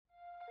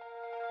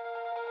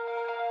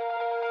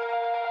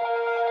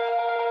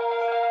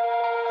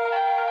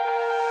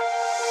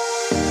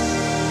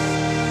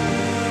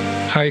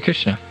Hare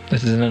Krishna.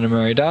 This is Ananda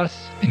Murari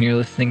Das, and you're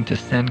listening to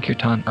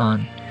Sankirtan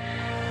On.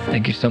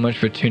 Thank you so much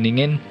for tuning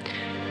in.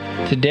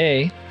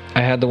 Today,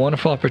 I had the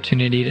wonderful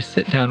opportunity to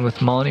sit down with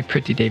Malini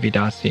Priti Devi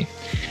Dasi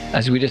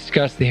as we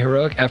discuss the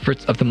heroic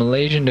efforts of the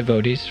Malaysian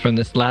devotees from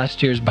this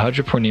last year's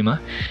Bhadra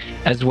Purnima,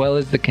 as well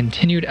as the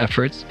continued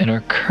efforts in our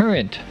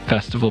current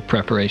festival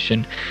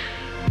preparation,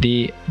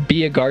 the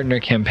Be a Gardener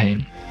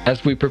campaign,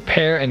 as we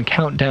prepare and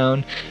count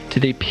down to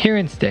the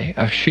appearance day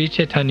of Sri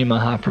Chaitanya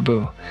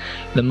Mahaprabhu,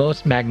 the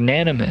most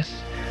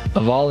magnanimous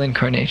of all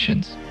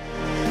incarnations.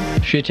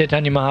 Sri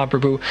Chaitanya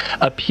Mahaprabhu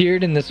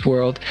appeared in this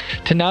world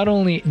to not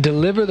only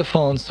deliver the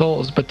fallen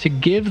souls, but to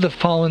give the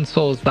fallen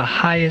souls the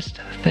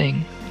highest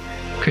thing,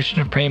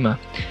 Krishna Prema,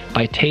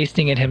 by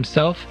tasting it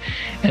himself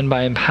and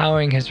by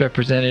empowering his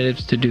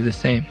representatives to do the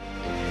same.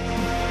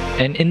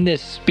 And in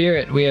this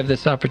spirit, we have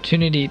this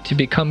opportunity to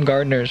become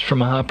gardeners for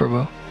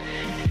Mahaprabhu.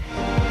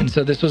 And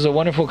so this was a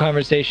wonderful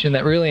conversation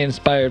that really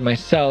inspired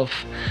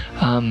myself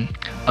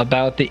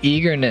about the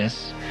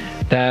eagerness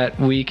that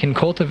we can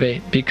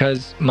cultivate,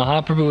 because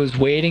Mahaprabhu is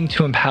waiting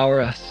to empower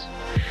us,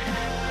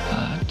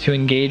 to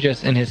engage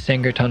us in his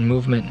Sankirtan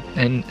movement.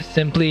 And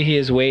simply he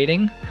is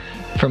waiting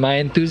for my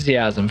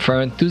enthusiasm, for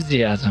our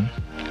enthusiasm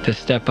to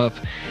step up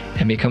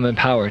and become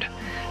empowered.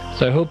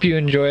 So I hope you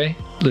enjoy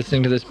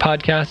listening to this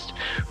podcast.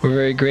 We're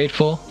very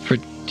grateful for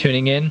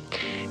tuning in.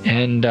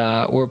 And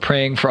we're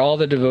praying for all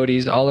the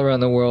devotees all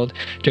around the world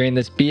during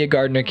this Be a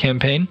Gardener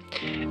campaign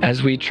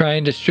as we try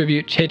and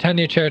distribute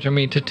Chaitanya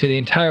Charitamrita to the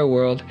entire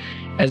world,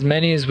 as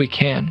many as we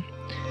can.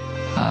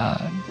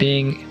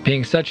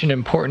 Being such an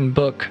important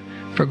book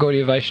for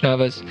Gaudiya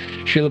Vaishnavas,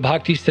 Srila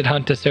Bhakti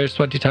Siddhanta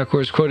Saraswati Thakur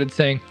is quoted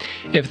saying,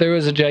 if there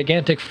was a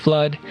gigantic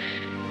flood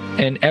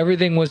and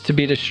everything was to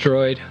be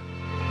destroyed,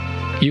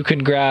 you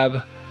can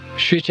grab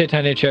Sri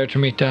Chaitanya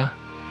Charitamrita,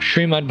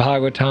 Srimad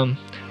Bhagavatam,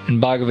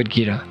 and Bhagavad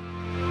Gita.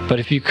 But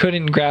if you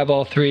couldn't grab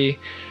all three,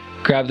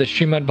 grab the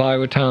Srimad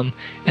Bhagavatam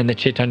and the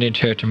Chaitanya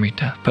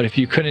Charitamrita. But if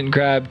you couldn't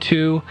grab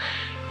two,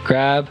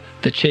 grab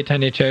the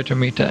Chaitanya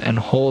Charitamrita and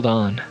hold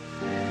on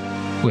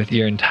with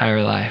your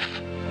entire life.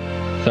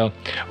 So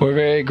we're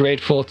very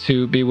grateful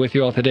to be with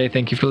you all today.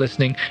 Thank you for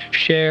listening.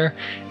 Share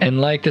and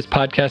like this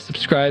podcast.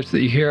 Subscribe so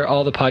that you hear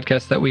all the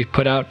podcasts that we've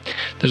put out.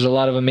 There's a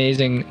lot of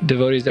amazing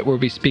devotees that we'll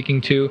be speaking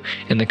to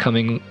in the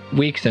coming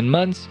weeks and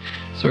months.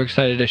 So we're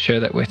excited to share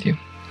that with you.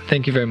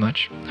 Thank you very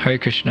much. Hare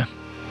Krishna.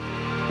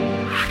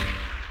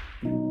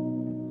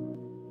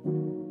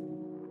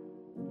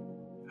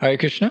 Hare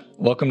Krishna.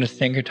 Welcome to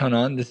Sankirtan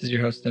On. This is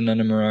your host,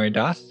 Ananda Murari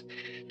Das.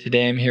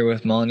 Today I'm here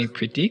with Malini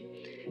Priti,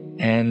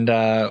 and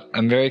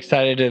I'm very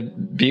excited to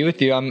be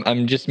with you.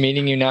 I'm just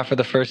meeting you now for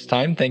the first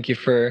time. Thank you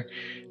for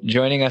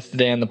joining us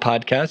today on the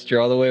podcast.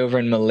 You're all the way over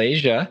in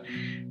Malaysia,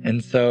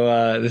 and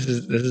so this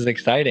is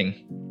exciting.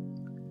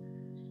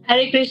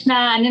 Hare Krishna,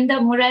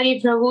 Ananda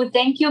Murari Prabhu.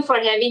 Thank you for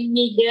having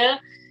me here.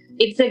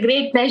 It's a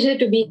great pleasure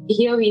to be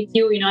here with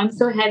you. I'm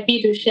so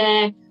happy to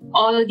share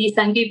all the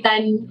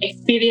Sankirtan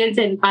experience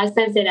and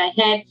pastimes that I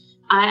had.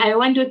 I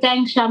want to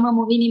thank Shama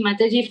Mohini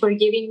Mataji for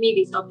giving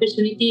me this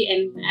opportunity,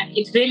 and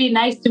it's really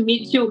nice to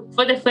meet you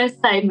for the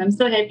first time. I'm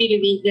so happy to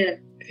be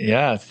here.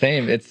 Yeah,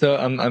 same. It's so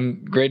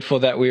I'm grateful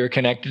that we were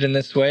connected in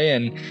this way,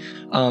 and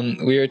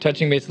we were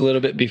touching base a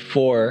little bit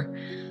before.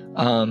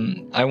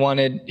 I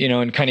wanted,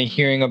 and kind of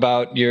hearing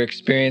about your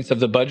experience of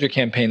the Bhadra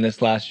campaign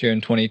this last year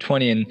in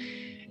 2020,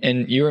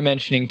 and you were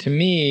mentioning to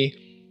me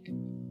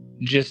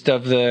just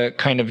of the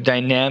kind of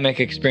dynamic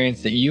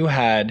experience that you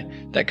had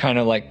that kind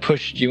of like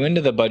pushed you into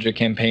the Bhadra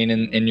campaign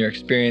and your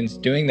experience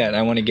doing that.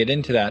 I want to get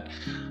into that.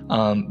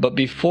 But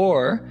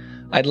before,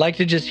 I'd like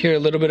to just hear a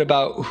little bit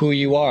about who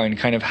you are and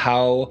kind of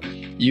how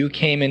you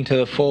came into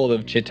the fold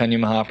of Chaitanya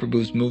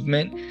Mahaprabhu's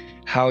movement,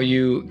 how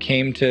you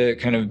came to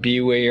kind of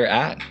be where you're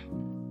at.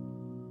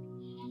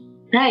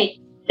 Right.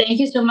 Thank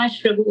you so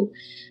much, Prabhu.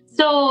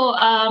 So,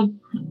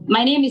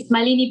 my name is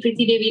Malini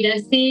Priti Devi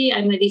Dasi.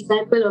 I'm a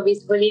disciple of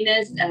His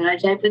Holiness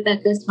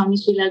Jayapataka Swami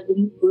Srila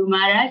Guru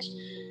Maharaj.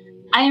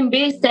 I am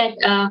based at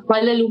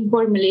Kuala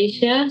Lumpur,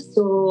 Malaysia.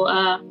 So,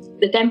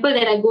 the temple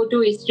that I go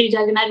to is Sri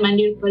Jagannath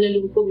Mandir, Kuala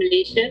Lumpur,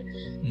 Malaysia.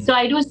 So,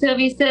 I do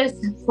services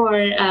for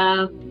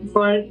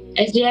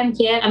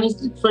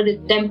SJM-KL. For the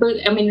temple.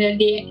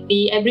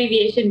 The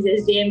abbreviation is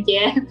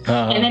SJM-KL.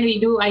 And then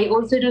I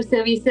also do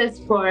services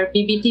for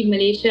BBT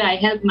Malaysia. I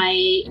help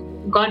my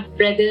god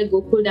brother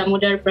Gokul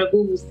Damodar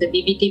Prabhu, who's the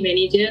BBT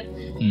manager.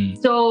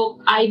 So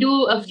I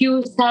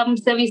do some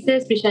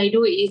services which I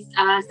do is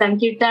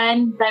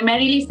Sankirtan,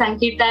 primarily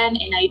Sankirtan,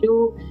 and I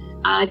do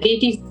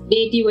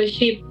deity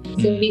worship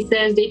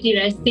services, deity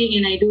resting,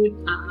 and I do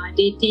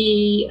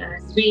deity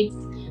sweets.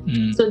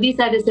 So these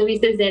are the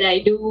services that I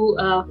do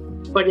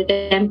for the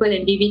temple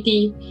and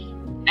BBT.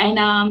 And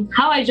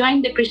how I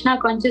joined the Krishna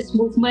Conscious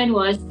movement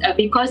was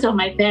because of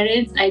my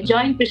parents. I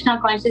joined Krishna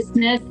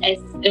Consciousness as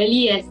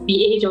early as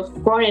the age of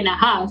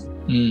 4.5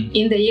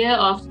 in the year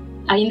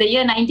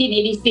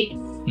 1986.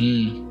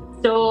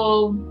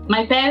 So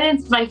my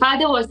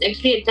father was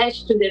actually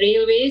attached to the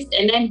railways,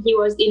 and then he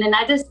was in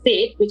another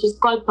state which is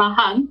called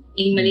Pahang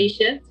in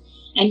Malaysia.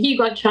 and he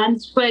got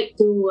transferred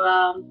to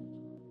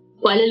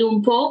Kuala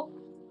Lumpur.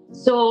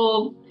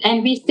 So,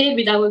 and we stayed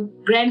with our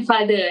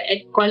grandfather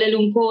at Kuala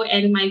Lumpur,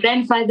 and my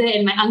grandfather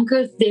and my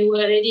uncles, they are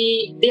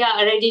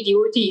already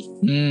devotees,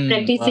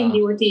 practicing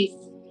devotees.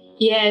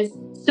 Yes.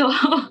 So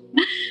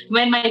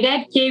when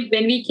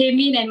we came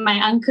in, and my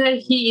uncle,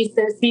 he is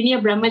a senior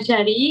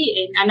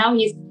brahmachari, and now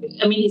he's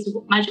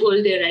much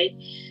older, right?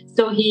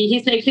 So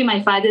he's actually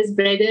my father's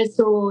brother.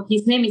 So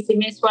his name is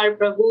Simeswar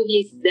Prabhu.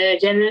 He's the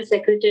General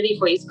Secretary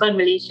for ISKCON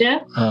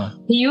Malaysia.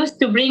 He used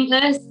to bring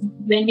us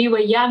when we were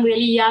young,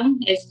 really young,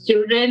 as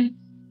children.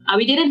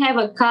 We didn't have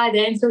a car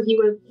then, so he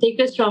would take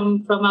us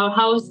from our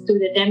house to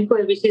the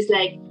temple, which is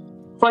like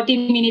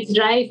 14 minutes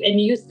drive, and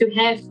we used to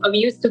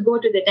go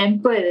to the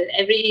temple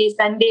every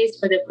Sundays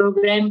for the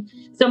program.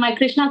 So my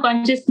Krishna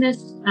consciousness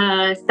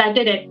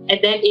started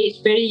at that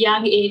age, very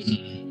young age.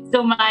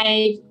 So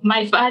my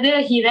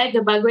father, he read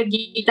the Bhagavad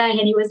Gita,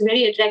 and he was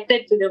very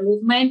attracted to the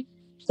movement.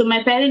 So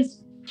my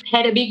parents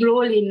had a big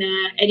role in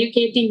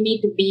educating me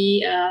to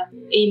be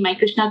in my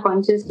Krishna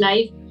conscious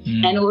life.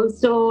 And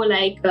also,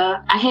 I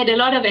had a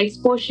lot of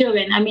exposure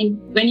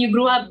when you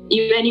grow up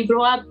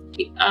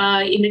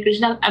in the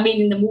Krishna,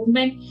 in the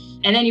movement,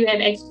 and then you have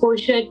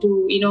exposure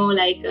to,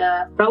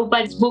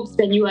 Prabhupada's books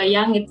when you are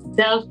young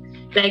itself,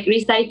 like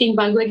reciting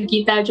Bhagavad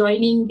Gita,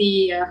 joining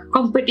the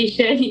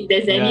competition, if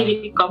there's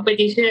any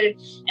competition,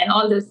 and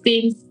all those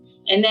things.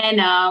 And then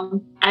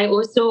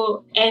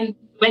and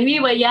when we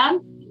were young,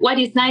 what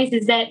is nice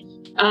is that,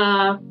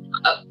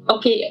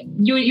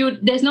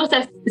 there's no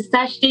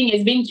such thing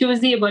as being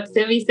choosy about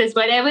services.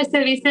 Whatever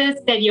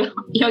services that you're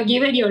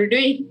given, you're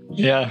doing.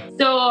 Yeah.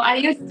 So I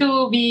used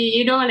to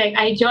be,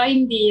 I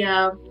joined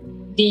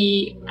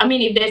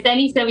if there's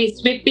any service,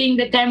 sweeping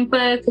the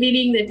temple,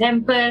 cleaning the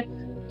temple,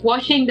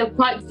 washing the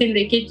pots in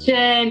the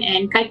kitchen,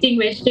 and cutting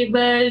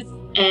vegetables,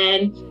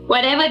 and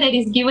whatever that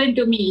is given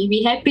to me,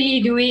 we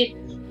happily do it.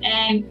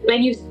 And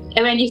when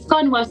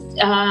ISKCON was,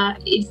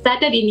 it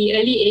started in the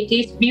early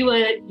 80s.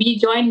 We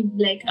joined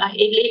late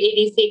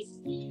 86,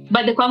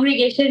 but the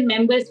congregation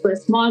members were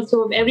small,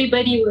 so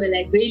everybody were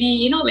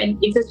really, when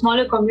it's a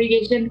smaller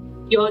congregation,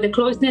 the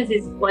closeness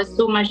was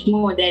so much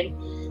more then.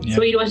 Yeah.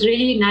 So it was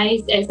really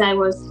nice as I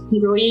was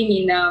growing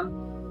in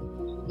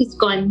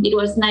ISKCON. It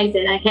was nice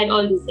that I had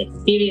all this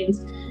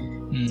experience.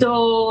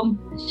 So,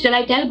 shall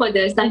I tell about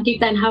the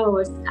Sankirtan, how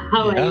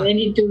I went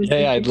into?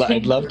 Yeah,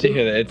 I'd love to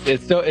hear that.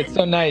 It's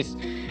so nice,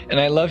 and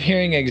I love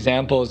hearing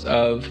examples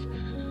of,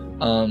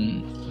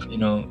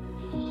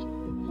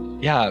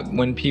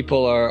 when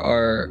people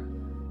are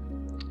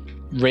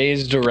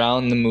raised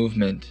around the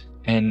movement,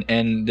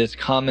 and this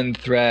common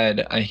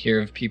thread I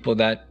hear of people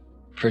that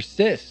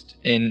persist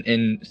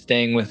in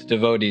staying with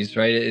devotees,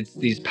 right? It's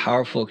these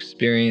powerful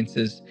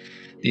experiences,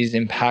 these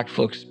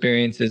impactful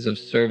experiences of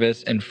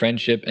service and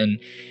friendship and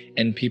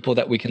people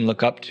that we can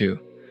look up to,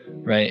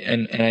 right?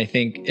 And I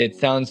think it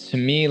sounds to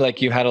me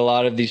like you had a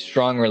lot of these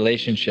strong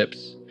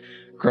relationships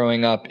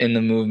growing up in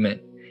the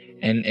movement,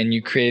 and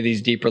you created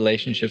these deep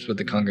relationships with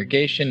the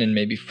congregation and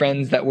maybe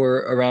friends that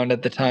were around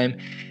at the time.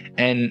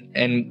 And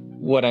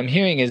what I'm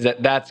hearing is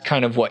that that's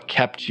kind of what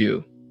kept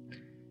you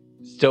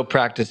still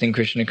practicing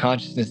Krishna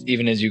consciousness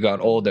even as you got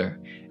older.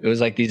 It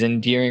was like these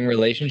endearing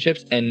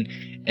relationships and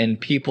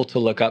people to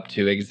look up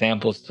to,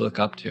 examples to look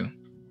up to.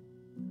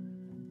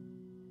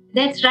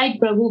 That's right,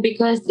 Prabhu,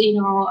 because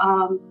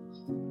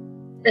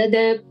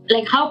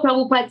how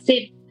Prabhupada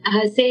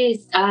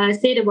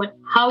said about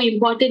how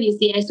important is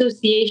the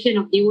association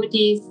of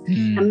devotees.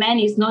 A man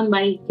is known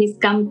by his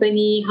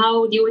company.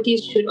 How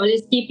devotees should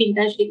always keep in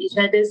touch with each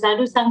other.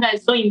 Sadhu Sangha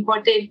is so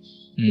important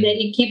that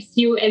it keeps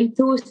you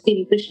enthused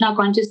in Krishna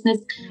consciousness.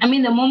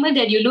 The moment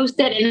that you lose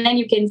that, and then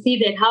you can see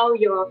that how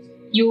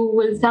you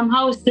will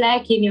somehow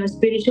slack in your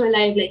spiritual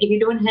life, like if you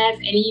don't have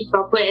any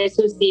proper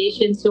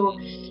association. So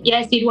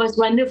yes, it was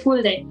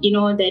wonderful that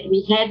that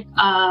we had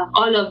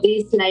all of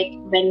this, like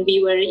when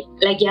we were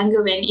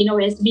younger, when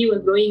as we were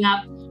growing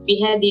up, we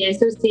had the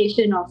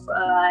association of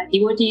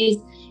devotees.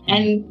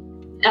 And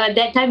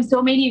that time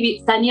so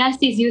many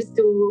sannyasis used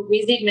to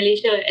visit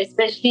Malaysia,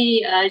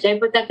 especially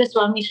Jayapataka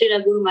Swami Sri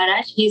Raguru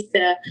Maharaj. He's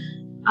the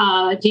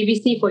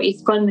GBC for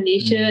ISKCON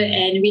Malaysia,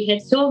 and we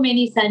had so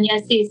many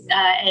sannyasis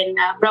and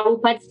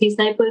Prabhupada's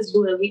disciples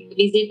who were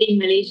visiting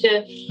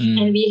Malaysia,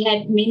 and we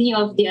had many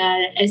of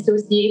their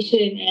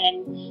association,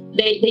 and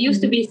there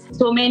used to be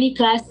so many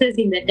classes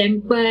in the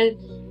temple.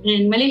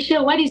 And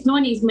Malaysia, what is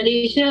known is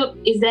Malaysia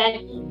is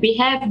that we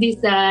have this.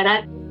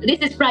 This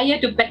is prior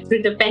to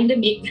the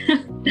pandemic.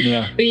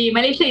 Yeah.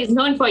 Malaysia is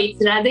known for its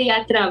Radha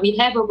Yatra. We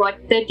have about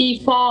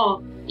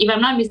 34. If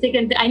I'm not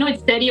mistaken, I know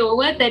it's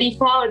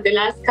 34, the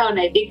last count,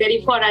 I think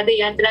 34 Radha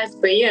Yatras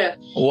per year.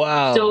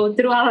 Wow. So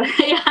throughout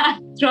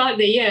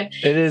the year.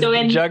 It is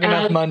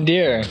Jagannath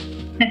Mandir.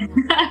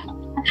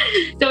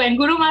 So when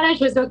Guru Maharaj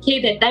was okay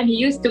that time, he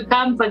used to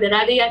come for the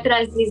Radha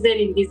Yatra season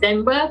in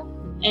December,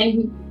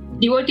 and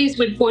devotees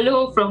would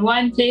follow from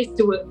one place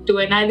to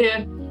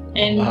another.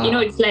 And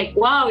it's like,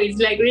 wow, it's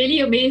like really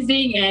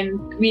amazing, and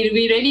we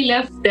really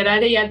love the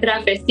Radha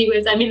Yatra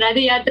festivals. Radha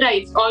Yatra,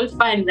 it's all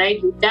fun,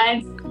 right? You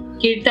dance,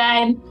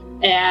 kirtan.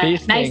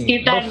 Feasting. Nice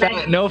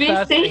kirtan. No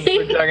fasting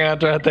for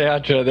Jagannath Rath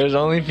Yatra. There's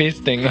only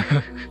feasting.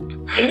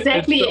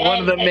 Exactly.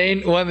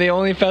 It's one of the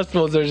only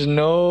festivals there's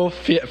no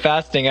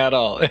fasting at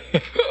all.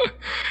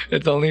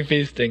 It's only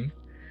feasting.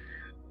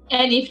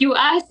 And if you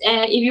ask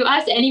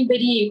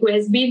anybody who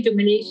has been to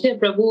Malaysia,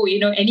 Prabhu,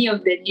 any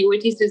of the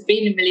devotees who's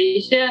been in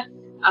Malaysia,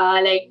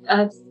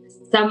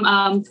 some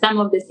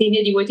of the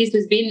senior devotees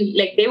who's been,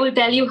 they will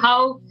tell you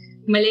how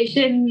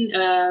Malaysian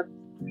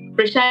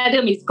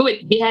prasadam is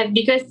good.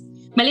 Because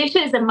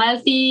Malaysia is a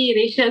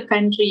multi-racial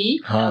country.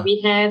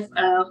 We have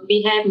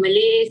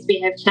Malays, we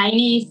have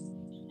Chinese,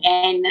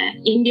 and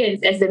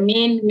Indians as the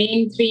main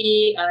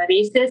three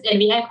races, and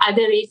we have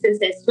other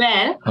races as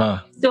well.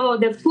 So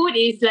the food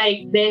is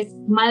there's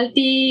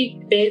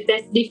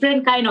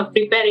different kind of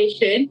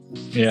preparation.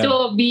 Yeah.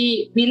 So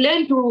we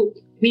learn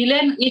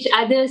each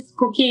other's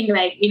cooking.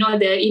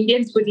 The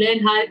Indians would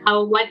learn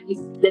what is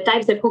the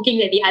types of cooking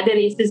that the other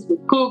races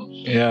would cook.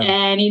 Yeah.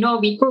 And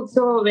we cook.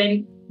 So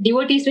when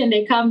devotees, when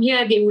they come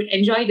here, they would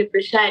enjoy the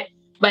prasad.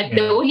 But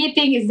the only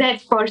thing is that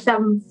for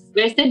some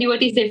Western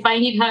devotees, they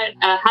find it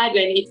hard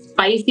when it's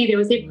spicy. They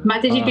will say,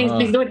 Mataji,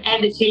 please don't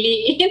add the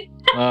chili in.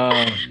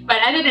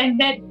 But other than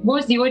that,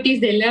 most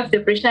devotees, they love the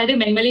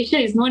prasadam. And Malaysia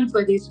is known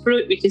for this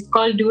fruit, which is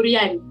called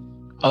durian.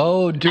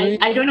 Oh,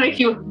 durian. I don't know if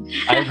you...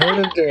 I've heard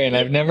of durian.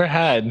 I've never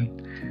had.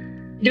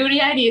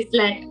 Durian is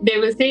they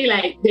will say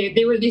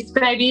they will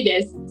describe it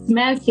as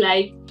smells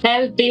like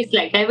hell, tastes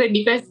like heaven,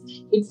 because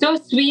it's so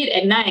sweet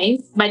and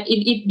nice, but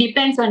it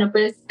depends on the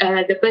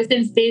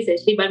person's taste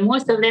actually. But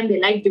most of them, they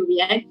like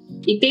durian.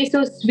 It tastes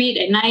so sweet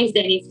and nice,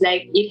 and it's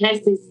it has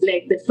this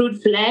the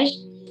fruit flesh,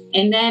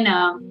 and then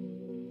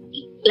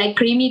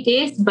creamy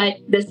taste, but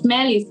the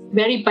smell is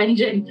very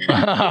pungent.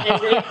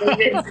 Very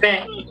pungent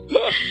smell.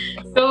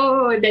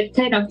 So that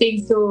kind of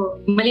thing. So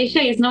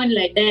Malaysia is known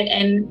like that,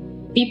 and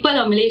people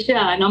of Malaysia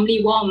are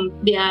normally warm.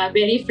 They are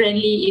very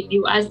friendly. If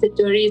you ask the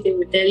tourists, they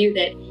will tell you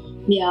that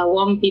they are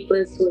warm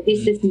people. So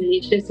this is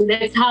Malaysia. So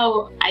that's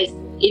how it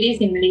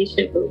is in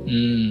Malaysia.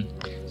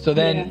 So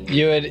then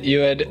you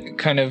had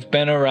kind of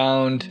been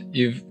around.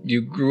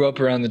 You grew up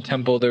around the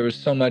temple. There was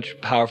so much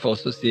powerful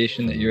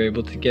association that you were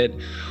able to get.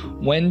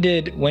 When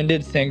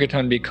did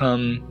Sankirtan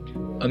become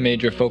a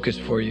major focus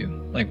for you?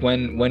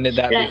 When did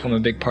that become a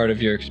big part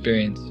of your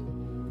experience?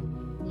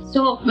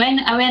 So when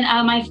I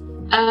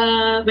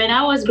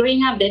was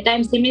growing up, that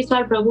time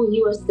Simeswar Prabhu,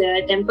 he was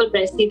the temple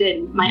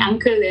president. My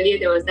uncle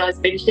earlier, I was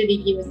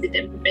mentioning, he was the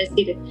temple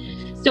president.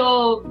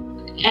 So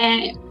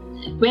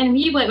when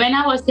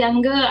I was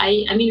younger,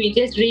 we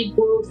just read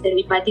books and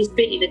we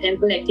participate in the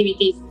temple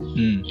activities.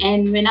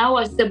 And when I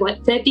was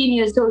about 13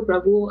 years old,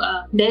 Prabhu,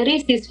 there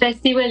is this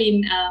festival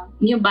in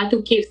near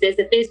Batu Caves. There's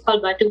a place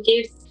called Batu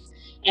Caves,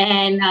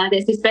 and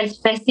there's this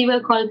festival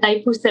called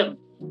Thaipusam.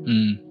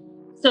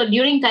 So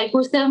during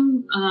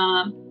Thaipusam,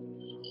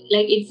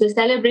 it's a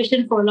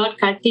celebration for Lord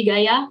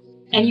Kartigaya,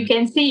 and you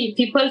can see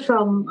people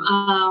from,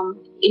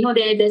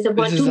 there's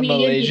about 2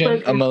 million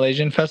people. A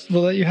Malaysian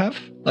festival that you have?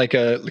 Like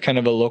a kind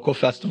of a local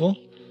festival?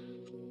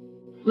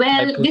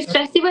 Well, this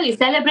festival is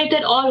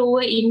celebrated all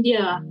over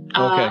India,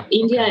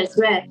 as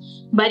well.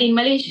 But in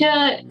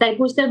Malaysia,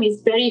 Thaipusam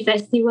is very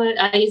festival.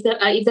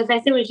 It's a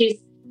festival which is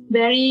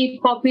very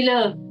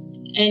popular,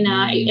 and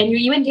you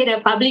even get a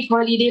public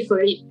holiday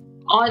for it.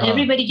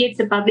 Everybody gets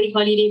a public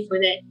holiday for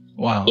that.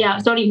 Wow. Yeah,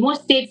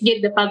 most states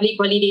get the public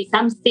holiday.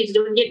 Some states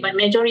don't get, but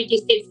majority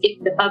states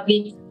get the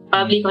public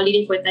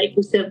holiday for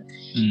Thaipusam.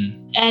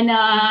 And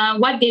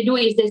what they do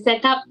is they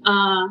set up,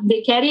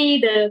 they carry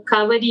the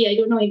kavadi. I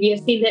don't know if you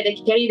have seen that. They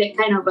carry that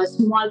kind of a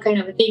small kind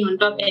of a thing on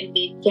top, and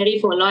they carry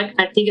for Lord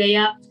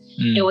Kartigaya,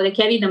 or they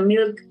carry the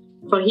milk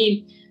for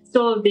him.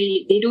 So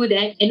they do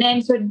that. And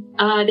then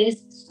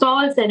there's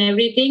stalls and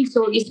everything.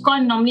 So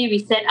ISKCON, normally we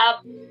set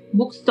up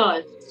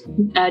bookstall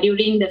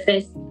during the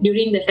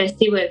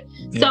festival.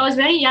 So I was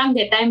very young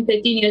that time,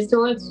 13 years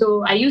old.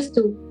 So I used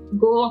to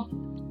go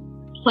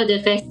for the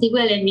festival,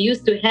 and we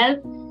used to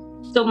help.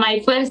 So my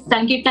first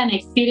Sankirtan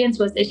experience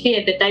was actually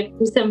at the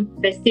Thaipusam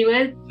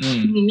festival.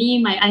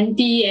 Me, my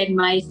auntie, and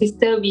my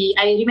sister,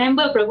 I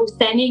remember Prabhu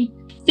standing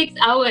 6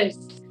 hours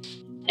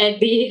at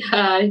the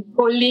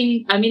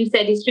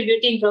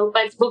distributing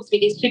Prabhupada's books. We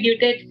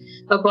distributed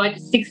about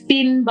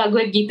 16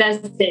 Bhagavad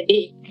Gitas a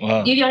day.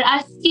 Wow. If you're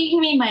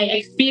asking me my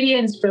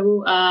experience,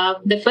 Prabhu,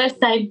 the first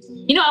time,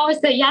 I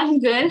was a young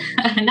girl.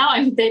 Now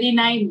I'm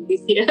 39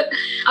 this year.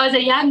 I was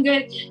a young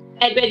girl.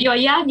 And when you're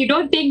young, you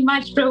don't think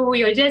much, Prabhu.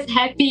 You're just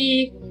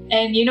happy.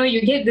 And,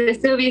 you get the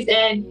service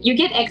and you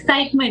get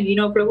excitement,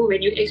 Prabhu,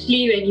 when you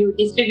distribute and you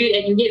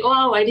get,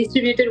 I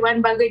distributed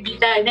one Bhagavad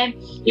Gita, and then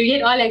you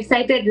get all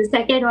excited. The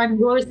second one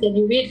goes and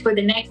you wait for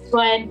the next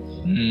one.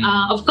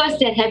 Of course,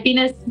 that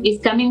happiness is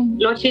coming.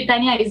 Lord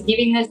Chaitanya is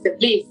giving us the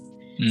bliss.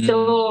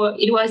 So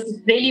it was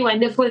really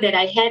wonderful that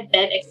I had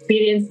that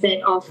experience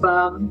of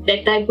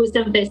that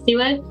Thaipusam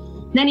festival.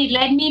 Then it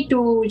led me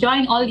to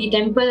join all the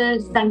temple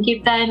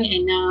Sankirtan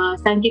and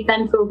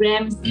Sankirtan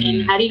programs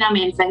and Harinam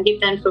and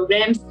Sankirtan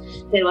programs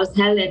that was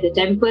held at the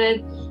temple.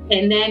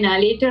 And then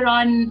later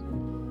on,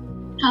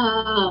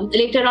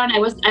 later on, I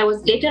was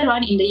later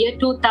on in the year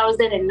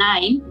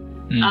 2009.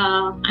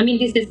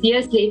 This is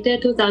years later,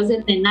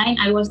 2009.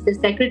 I was the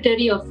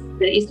secretary of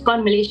the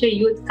ISKCON Malaysia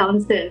Youth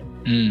Council.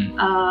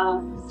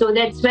 So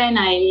that's when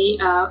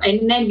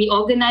and then we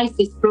organized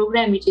this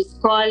program, which is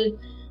called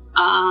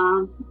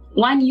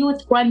One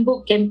Youth, One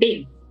Book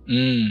campaign.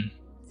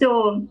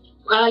 So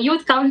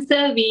Youth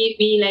Council, we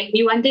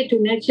wanted to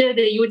nurture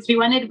the youths. We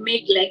wanted to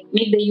make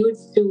the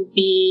youths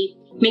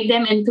make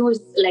them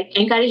enthused,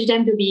 encourage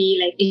them to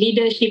be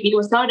leadership. It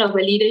was sort of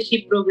a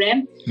leadership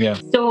program. Yeah.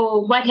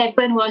 So what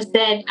happened was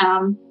that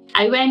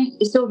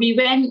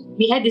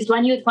we had this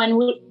One Youth, One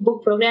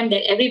Book program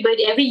that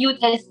every youth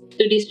has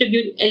to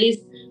distribute at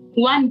least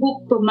one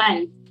book per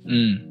month.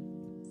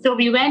 So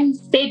we went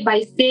state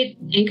by state,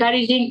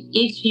 encouraging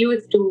each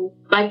youth to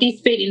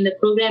participate in the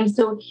program.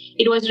 So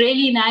it was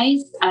really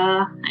nice.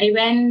 I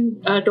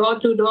went door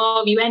to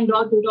door. We went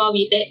door to door.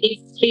 We did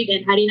street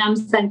and Harinam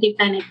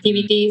Sankirtan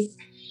activities,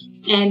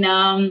 and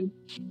and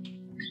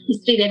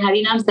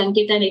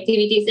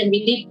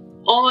we did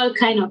all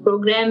kind of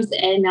programs.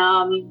 And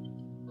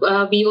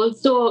we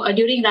also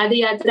during Radha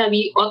Yatra,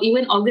 we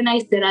even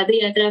organized the Radha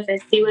Yatra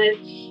festival.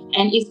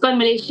 And ISKCON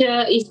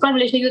Malaysia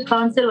Youth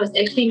Council was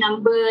actually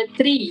number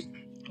 3.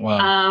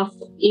 Wow.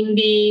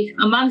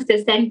 Amongst the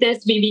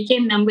centers, we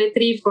became number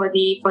 3 for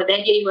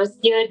that year. It was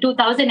year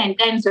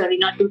 2010. Sorry,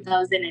 not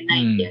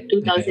 2009.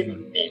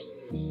 2010.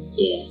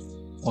 Yes.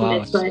 So wow.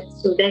 That's what.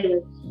 So that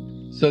was.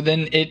 So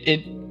then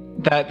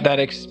that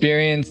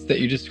experience that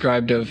you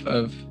described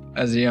of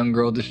as a young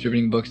girl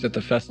distributing books at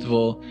the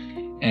festival,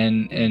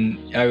 and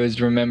I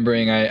was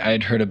remembering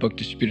I'd heard a book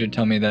distributor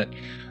tell me that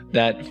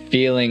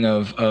feeling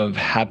of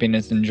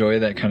happiness and joy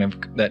that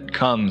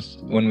comes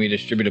when we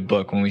distribute a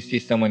book, when we see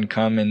someone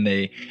come and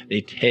they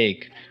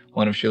take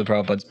one of Srila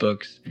Prabhupada's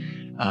books,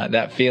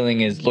 that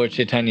feeling is Lord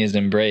Chaitanya's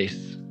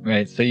embrace,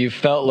 right? So you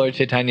felt Lord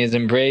Chaitanya's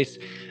embrace,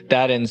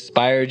 that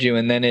inspired you,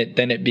 and then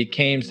it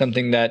became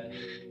something that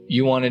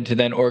you wanted to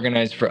then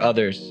organize for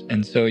others.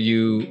 And so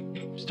you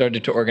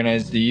started to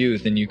organize the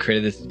youth, and you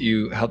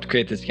helped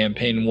create this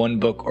campaign, One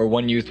Book, or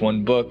One Youth,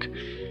 One Book,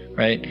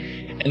 right?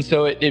 And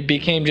so it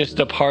became just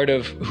a part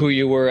of who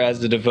you were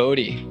as a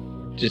devotee.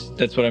 Just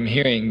that's what I'm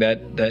hearing,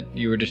 that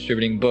you were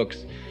distributing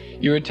books.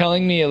 You were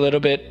telling me a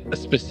little bit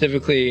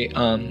specifically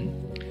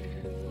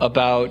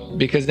about,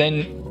 because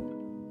then,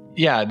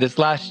 this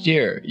last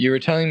year, you were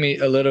telling me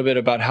a little bit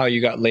about how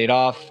you got laid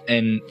off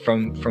and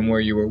from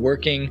where you were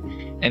working,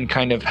 and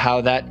kind of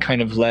how that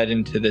kind of led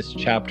into this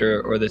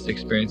chapter or this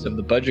experience of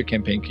the budget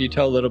campaign. Can you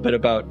tell a little bit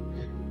about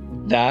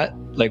that?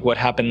 Like what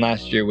happened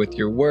last year with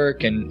your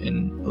work and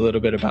a little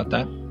bit about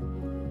that?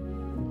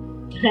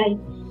 Right.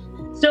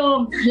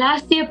 So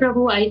last year,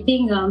 Prabhu, I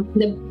think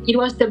it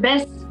was the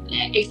best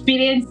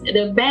experience,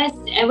 the best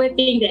ever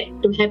thing that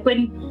to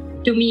happen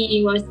to me.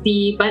 It was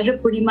the Bhadra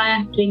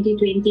Purnima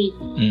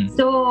 2020.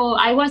 So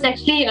I was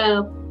actually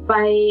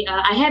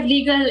I have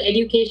legal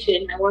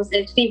education. I was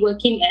actually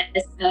working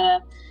as a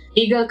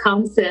legal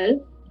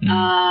counsel.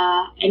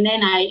 And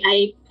then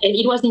and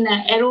it was in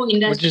the aero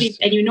industry,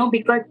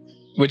 because...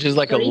 Which is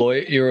like a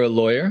lawyer. You're a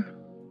lawyer?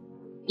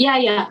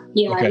 Yeah.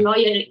 Okay. A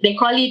lawyer. They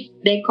call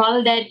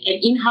that an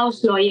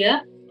in-house lawyer.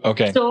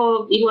 Okay.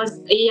 So it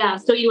was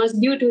So it was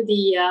due to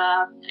the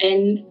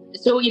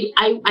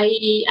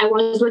I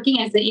was working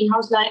as an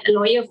in-house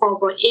lawyer for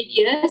about 8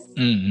 years,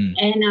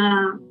 and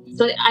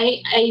so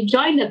I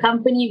joined a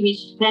company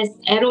which has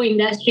aero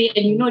industry,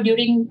 and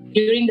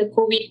during the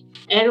COVID,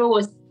 aero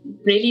was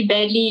really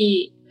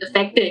badly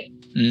affected.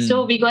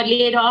 So we got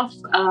laid off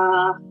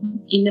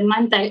in the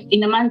month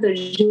of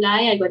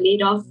July. I got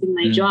laid off in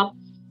my job.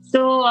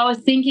 So I was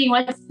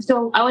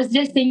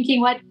just thinking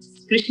what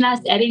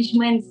Krishna's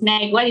arrangements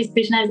next. What is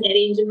Krishna's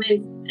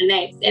arrangement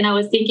next? And I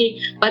was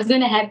thinking what's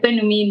going to happen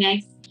to me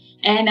next.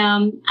 And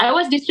I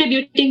was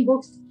distributing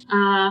books.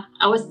 I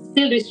was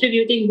still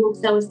distributing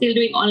books. I was still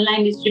doing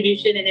online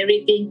distribution and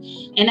everything.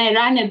 And I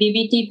ran a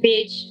BBT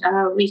page,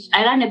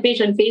 I ran a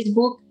page on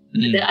Facebook.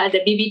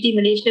 The BBT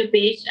Malaysia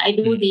page. I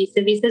do the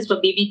services for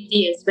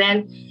BBT as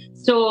well.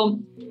 So,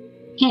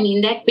 and in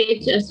that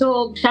page,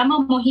 so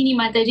Shama Mohini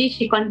Mataji,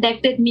 she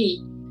contacted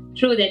me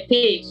through that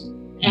page.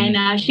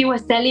 And she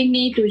was telling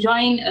me to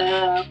join,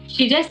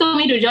 she just told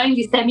me to join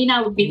the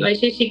seminar with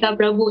Vaisheshika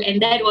Prabhu,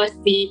 and that was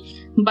the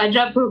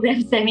Bhadra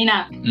program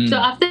seminar. So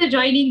after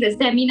joining the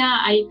seminar,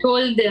 I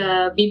told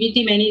the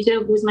BBT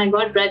manager, who's my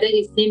god brother,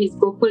 his name is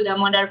Gokul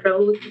Damodar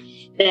Prabhu,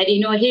 that,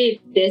 hey,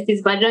 there's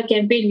this Bhadra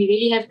campaign, we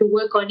really have to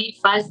work on it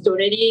fast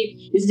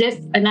already. It's just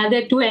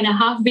another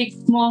 2.5 weeks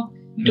more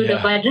to the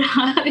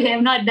Bhadra. We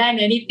have not done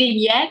anything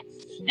yet.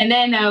 And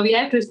then we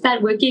have to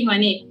start working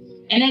on it.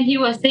 And then he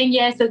was saying,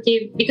 yes,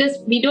 okay, because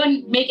we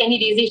don't make any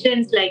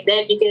decisions like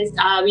that, because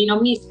we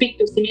normally speak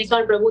to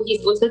Simeswar Prabhu.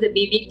 He's also the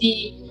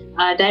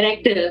BBT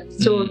director.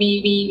 So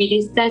we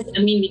discuss,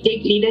 we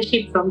take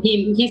leadership from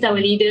him. He's our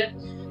leader.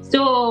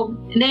 So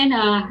then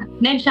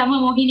Shama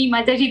Mohini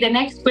Mataji, the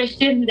next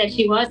question that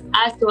she was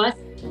asked was,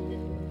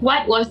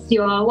 what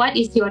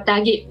is your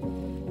target?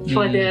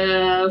 for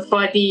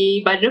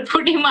the Bhadra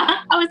Purnima.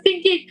 I was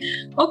thinking,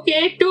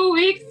 okay, 2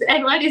 weeks,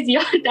 and what is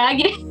your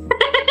target?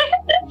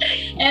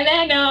 And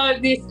then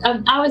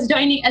I was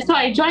joining. So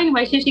I joined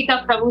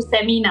Vaisheshika Prabhu's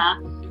seminar,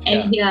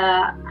 and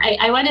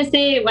I want to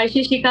say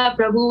Vaisheshika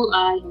Prabhu.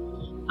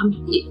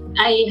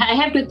 I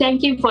have to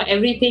thank him for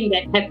everything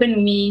that happened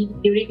to me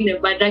during the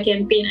Bhadra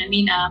campaign. I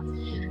mean,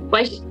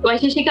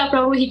 Vaisheshika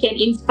Prabhu, he can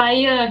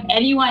inspire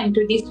anyone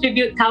to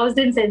distribute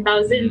thousands and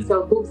thousands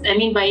of books. I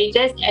mean, by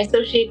just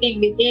associating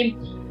with him,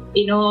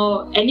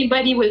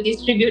 anybody will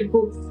distribute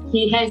books.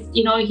 He has,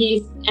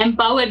 he's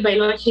empowered by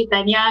Lord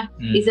Chaitanya.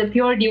 He's a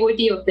pure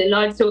devotee of the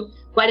Lord. So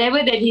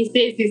whatever that he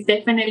says is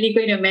definitely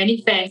going to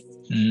manifest.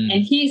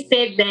 And he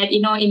said that,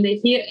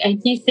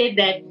 he said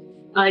that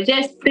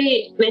just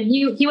pray. When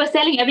he was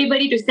telling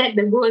everybody to set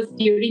the goals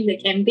during the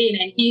campaign,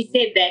 and he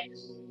said that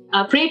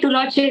pray to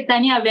Lord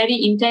Chaitanya very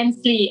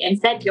intensely and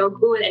set your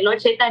goal, and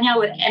Lord Chaitanya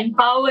will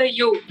empower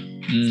you.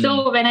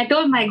 So when I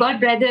told my god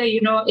brother, we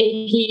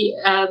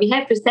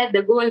have to set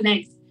the goal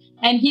next,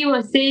 and he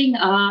was saying,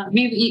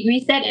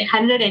 we said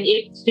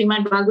 108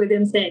 Srimad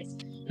Bhagavatam sets,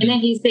 and then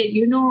he said,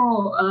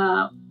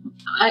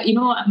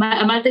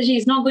 Mataji,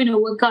 is not going to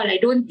work out. I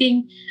don't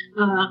think,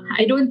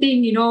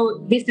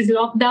 this is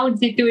lockdown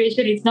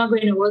situation. It's not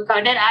going to work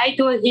out. And I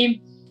told him,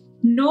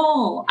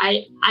 no,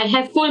 I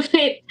have full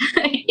faith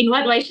in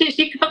what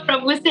Vaisheshika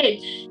Prabhu said.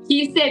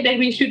 He said that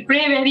we should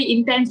pray very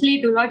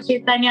intensely to Lord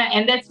Chaitanya,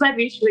 and that's what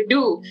we should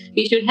do.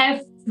 We should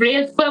have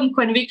real firm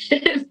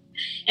conviction,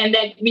 and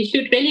that we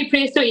should really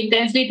pray so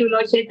intensely to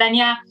Lord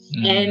Chaitanya,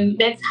 and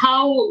that's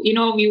how,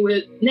 we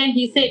will. Then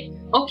he said,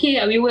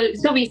 okay, we will.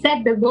 So we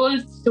set the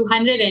goals to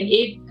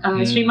 108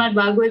 Srimad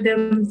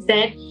Bhagavatam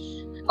set.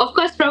 Of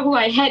course, Prabhu,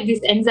 I had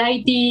this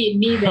anxiety in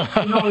me that,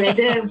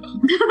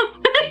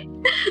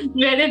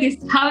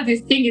 how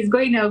this thing is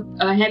going to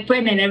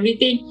happen and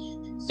everything.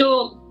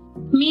 So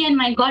me and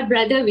my god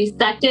brother, we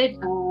started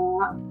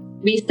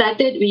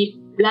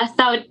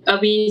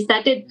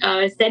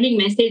sending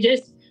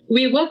messages.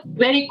 We worked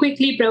very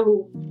quickly,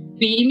 Prabhu.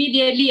 We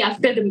immediately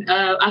after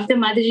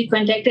Mataji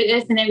contacted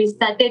us, and then we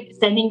started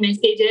sending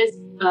messages.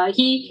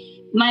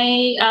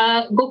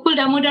 Gokul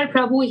Damodar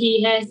Prabhu,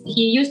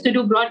 he used to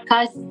do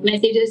broadcast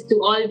messages to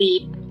all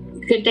the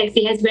contacts.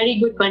 He has very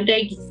good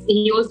contacts.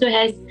 He also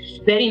has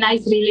very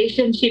nice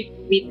relationship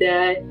with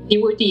the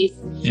devotees.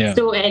 Yeah.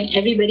 So, and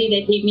everybody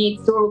that he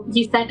meets. So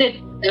he started.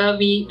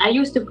 We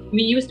used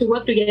to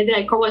work together.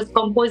 I was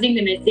composing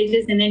the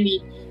messages, and then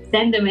we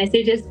send the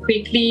messages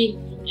quickly.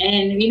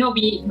 And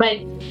but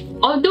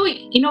although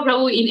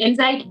Prabhu, in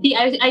anxiety,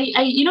 I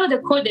the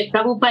quote that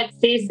Prabhupada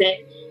says that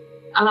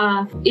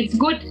it's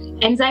good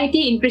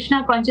anxiety in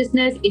Krishna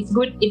consciousness. It's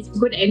good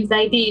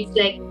anxiety. It's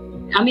like,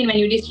 when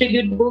you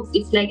distribute books,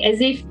 it's like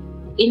as if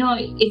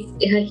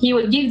he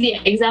will give the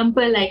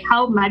example like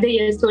how Mother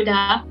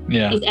Yasoda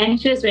is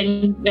anxious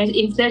when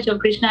in search of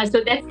Krishna.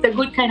 So that's the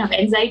good kind of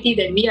anxiety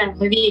that we are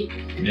having.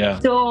 Yeah.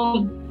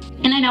 So,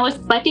 and then I was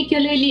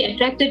particularly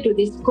attracted to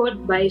this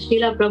quote by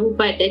Srila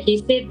Prabhupada, that he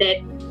said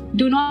that,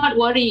 do not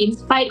worry, in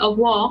spite of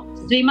war,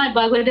 Srimad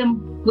Bhagavatam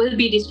will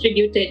be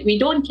distributed. We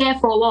don't care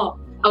for war.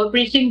 Our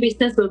preaching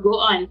business will go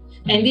on.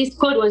 And this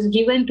quote was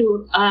given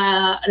to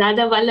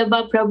Radha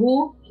Vallabha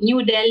Prabhu,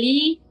 New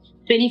Delhi,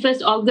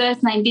 21st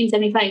August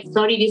 1975.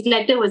 Sorry, this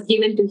letter was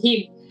given to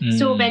him.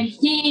 So when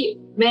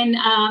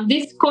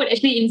this quote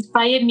actually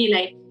inspired me,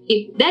 like,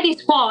 if that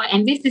is war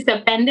and this is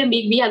a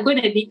pandemic, we are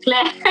going to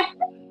declare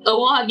a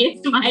war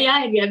against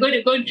Maya, and we are going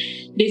to go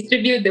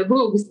distribute the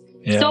books.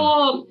 Yeah.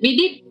 So we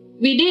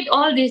did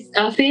all this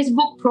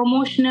Facebook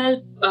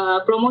promotion,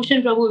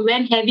 Prabhu. We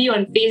went heavy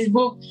on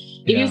Facebook.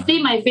 If you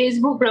see my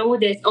Facebook, Prabhu,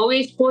 there's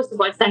always posts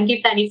about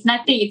Sankirtan. It's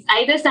nothing. It's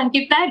either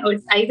Sankirtan or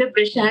it's either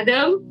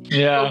Prasadam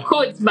or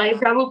quotes by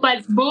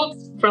Prabhupada's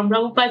books,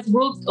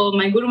 or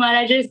my Guru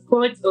Maharaj's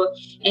quotes, or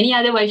any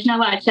other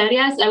Vaishnava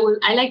Acharyas.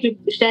 I like to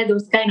share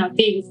those kind of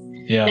things.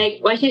 Yeah.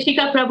 Like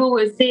Vaisheshika Prabhu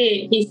will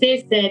say, he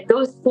says that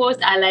those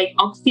posts are like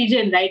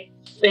oxygen, right?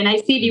 When I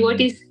see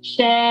devotees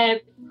share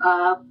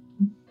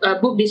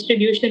book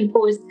distribution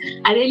posts,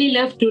 I really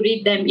love to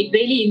read them. It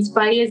really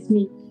inspires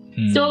me.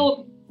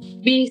 So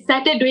we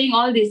started doing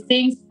all these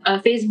things,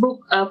 Facebook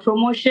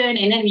promotion,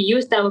 and then we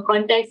used our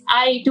contacts.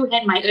 I too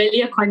had my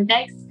earlier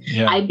contacts.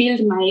 Yeah. I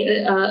built my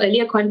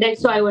earlier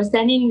contacts, so I was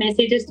sending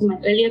messages to my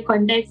earlier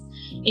contacts.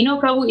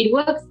 Prabhu, it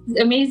works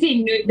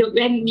amazing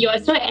when you are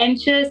so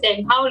anxious,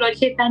 and how Lord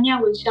Chaitanya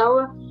will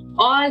shower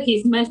all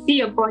His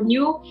mercy upon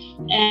you.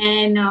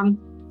 And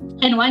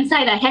one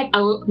side I had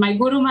my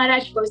Guru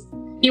Maharaj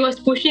he was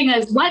pushing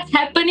us. What's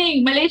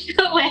happening, Malaysia?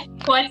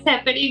 What's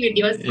happening with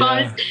your scores?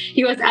 Yeah.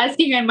 He was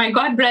asking, and my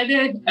god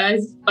brother,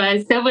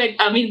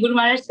 Guru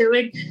Maharaj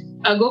servant,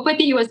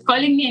 Gopati, he was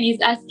calling me and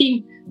he's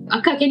asking,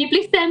 Akka, can you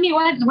please tell me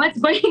what's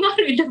going on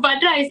with the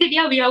Bhadra? I said,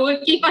 yeah, we are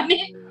working on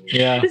it.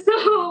 Yeah.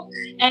 So,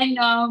 and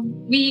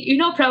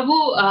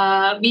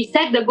Prabhu, we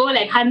set the goal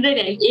at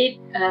 108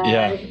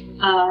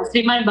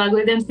 Srimad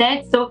Bhagavatam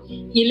sets. So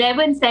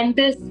 11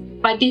 centers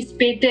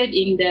participated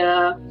in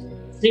the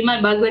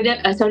Srimad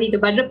Bhagavatam, the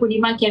Bhadra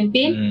Purnima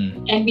campaign,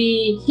 and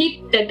we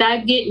hit the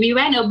target. We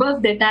went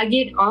above the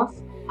target of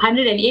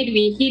 108.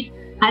 We hit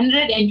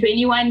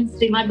 121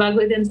 Srimad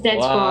Bhagavatam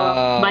sets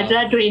for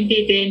Bhadra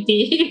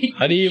 2020.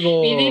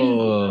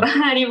 Haribol.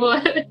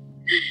 Haribol.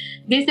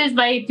 This is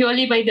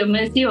purely by the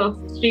mercy of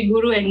Sri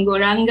Guru and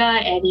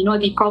Gauranga, and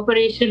the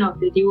cooperation of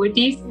the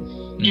devotees,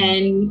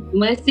 and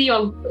mercy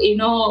of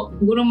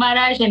Guru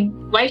Maharaj and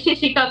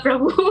Vaisheshika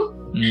Prabhu.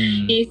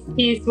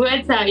 His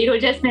words are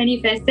just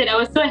manifested. I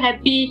was so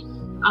happy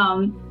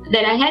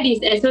that I had this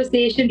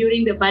association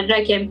during the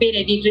Bhadra campaign,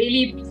 and it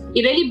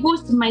really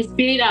boosted my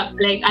spirit up.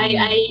 Like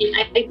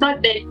I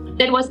thought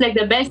that was like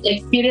the best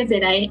experience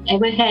that I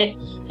ever had.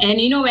 And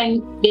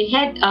when they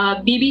had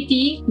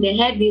BBT, they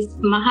had this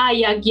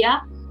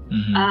Mahayagya,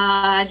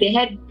 they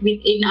had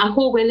in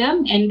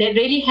Ahovalam, and that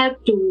really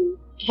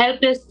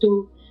helped us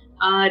to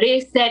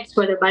raise sets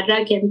for the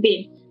Bhadra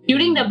campaign.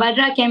 During the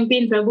Bhadra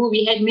campaign, Prabhu,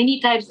 we had many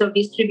types of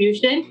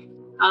distribution.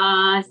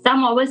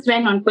 Some of us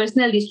went on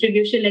personal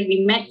distribution, like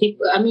we met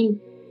people,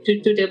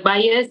 to the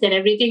buyers and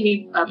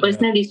everything,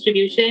 personal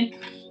distribution.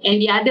 And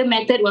the other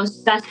method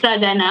was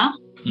Sastradana,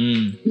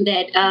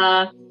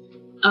 that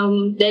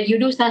you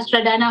do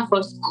Sastradana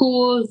for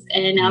schools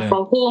and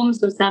for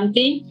homes or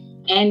something.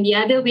 And the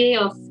other way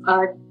of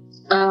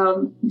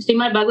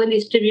Srimad Bhagavatam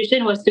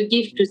distribution was to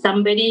give to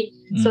somebody.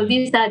 So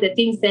these are the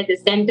things that the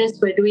centers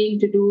were doing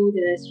to do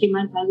the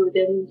Srimad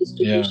Bhagavatam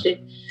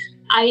distribution.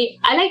 I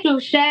like to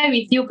share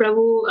with you,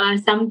 Prabhu,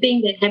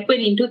 something that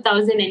happened in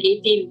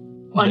 2018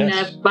 on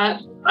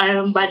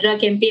Bhadra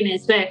campaign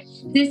as well.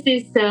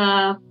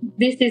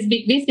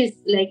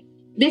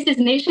 This is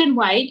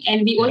nationwide,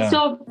 and we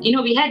also,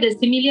 we had a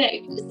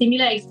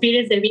similar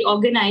experience that we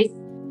organized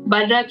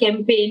Bhadra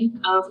campaign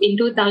in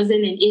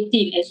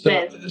 2018 as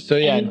well. So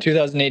in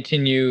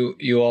 2018,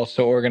 you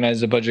also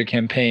organized the Bhadra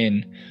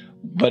campaign,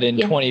 but in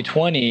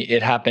 2020,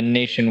 it happened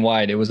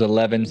nationwide. It was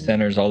 11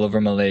 centers all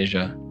over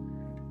Malaysia.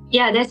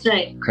 Yeah, that's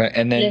right. Correct.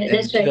 And then in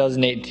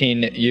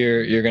 2018,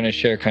 you're going to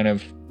share kind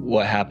of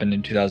what happened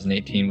in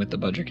 2018 with the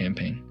Bhadra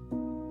campaign.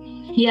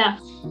 Yeah.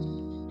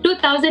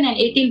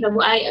 2018,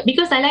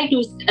 because I like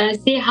to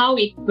say how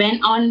it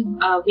went on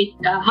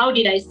how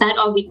did I start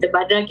off with the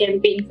Bhadra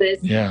campaign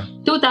first.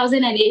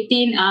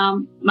 2018, I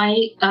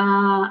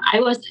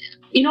was,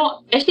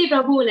 actually,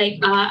 Prabhu,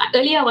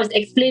 earlier I was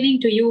explaining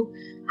to you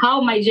how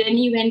my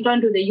journey went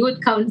on to the youth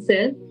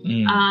council.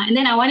 And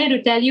then I wanted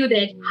to tell you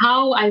that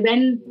how I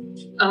went,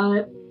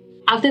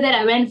 after that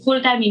I went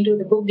full-time into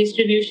the book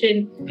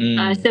distribution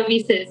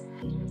services.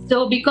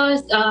 So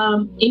because,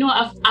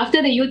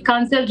 after the youth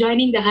council,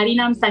 joining the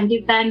Harinam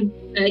Sankirtan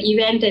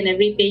event and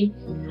everything,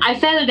 I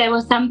felt there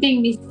was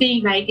something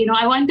missing, right?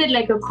 I wanted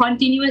like a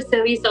continuous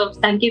service of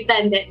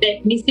Sankirtan,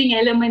 that missing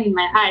element in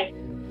my heart.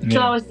 So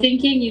I was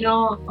thinking,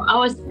 I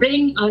was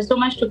praying so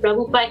much to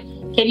Prabhupada,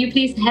 can you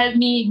please help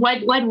me?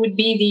 What would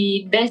be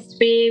the best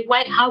way?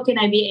 How can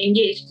I be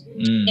engaged?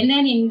 And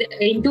then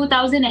in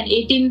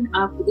 2018,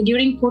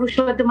 during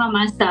Purushottama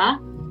Masa,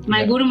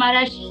 my Guru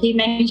Maharaj, he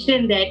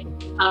mentioned that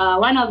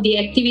one of the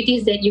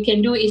activities that you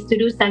can do is to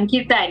do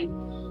Sankirtan.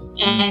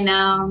 And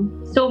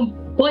so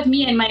both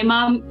me and my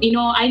mom,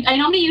 I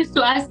normally used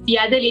to ask the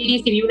other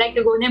ladies if you like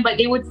to go there, but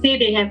they would say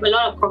they have a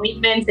lot of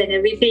commitments and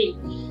everything.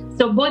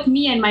 So both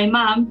me and my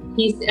mom,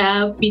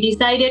 we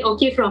decided,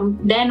 okay, from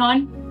then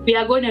on, we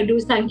are going to do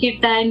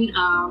Sankirtan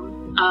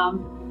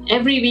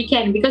every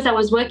weekend, because I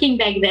was working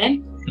back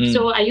then.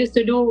 So I used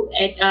to do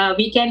at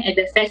weekend at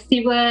the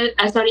festival,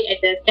 at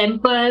the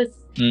temples,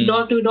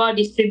 door-to-door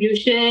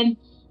distribution.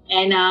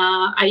 And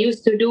I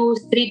used to do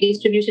street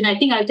distribution. I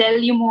think I'll tell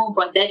you more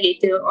about that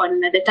later on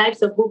the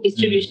types of book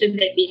distribution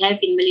that we have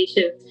in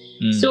Malaysia.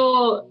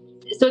 So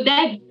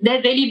that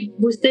really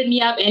boosted me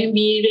up, and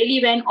we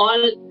really went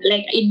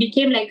it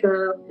became like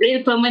a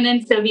real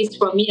permanent service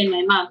for me and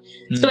my mom.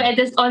 So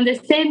on the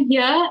same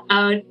year,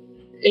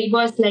 it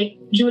was like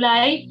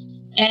July,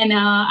 and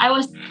I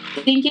was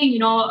thinking,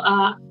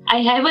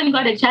 I haven't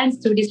got a chance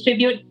to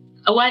distribute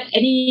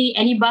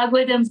any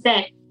Bhagavatam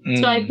set.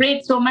 So I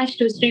prayed so much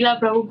to Srila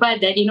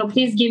Prabhupada that,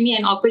 please give me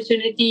an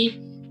opportunity,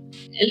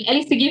 at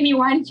least to give me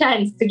one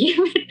chance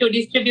to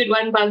distribute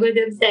one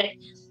Bhagavatam set.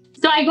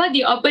 So I got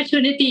the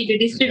opportunity to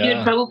distribute.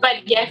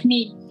 Prabhupada gave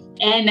me,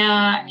 and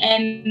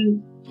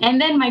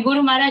then my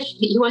Guru Maharaj,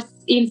 he was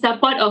in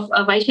support of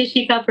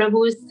Vaisheshika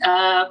Prabhu's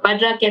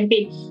Bhadra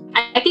campaign.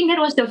 I think that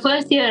was the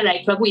first year,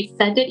 right, Prabhu? It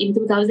started in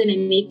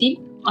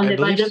 2018 on the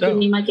Bhadra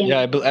Purnima campaign.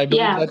 Yeah, I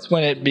believe that's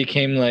when it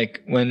became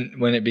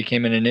when it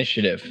became an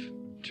initiative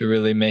to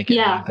really make it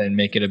happen,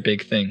 make it a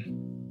big thing.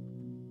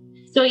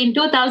 So in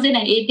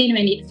 2018,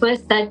 when it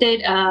first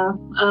started,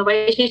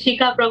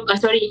 Vaisheshika Prabhu,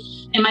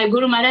 and my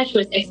Guru Maharaj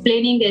was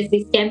explaining there's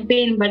this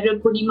campaign, Bhadra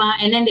Purnima,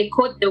 and then they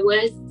quote the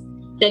verse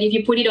that if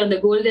you put it on the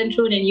golden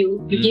throne and you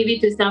give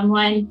it to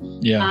someone,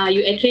 you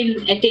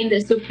attain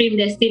the supreme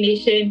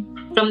destination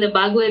from the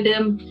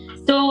Bhagavatam.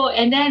 So,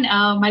 and then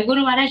my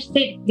Guru Maharaj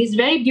said this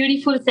very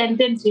beautiful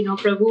sentence,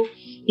 Prabhu.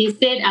 He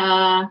said,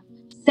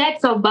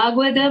 sets of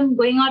Bhagavatam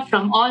going out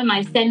from all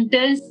my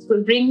centers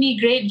will bring me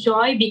great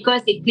joy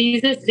because it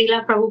pleases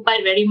Srila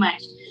Prabhupada very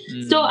much.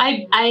 So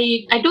I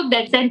took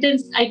that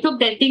sentence, I took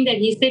that thing that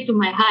he said to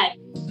my heart.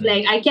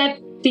 Like I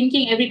kept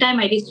thinking every time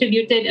I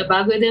distributed a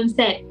Bhagavatam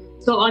set.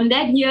 So on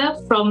that year,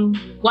 from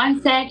one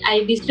set,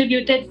 I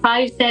distributed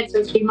 5 sets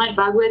of Srimad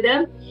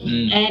Bhagavatam.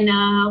 And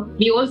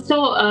we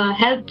also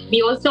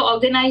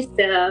organized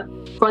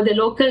for the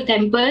local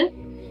temple,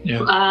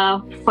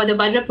 for the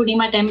Bhadra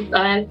Purnima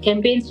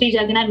campaign, Sri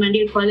Jagannath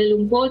Mandir Kuala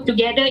Lumpur,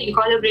 together in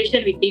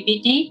collaboration with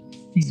BBT.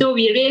 So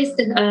we raised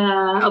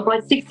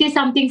about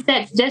 60-something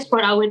sets just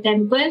for our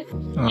temple.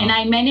 And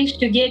I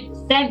managed to get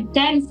 10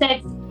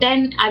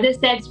 other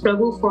sets,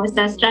 Prabhu, for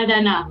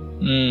Sastradhana.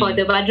 For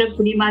the Bhadra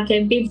Purnima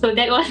campaign. So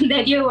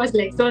that year was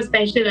like so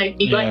special.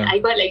 Like I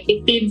got like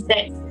 15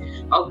 sets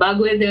of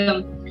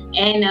Bhagavatam.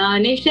 And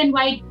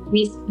nationwide,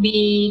 we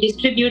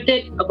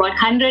distributed about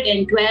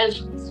 112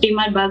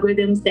 Srimad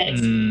Bhagavatam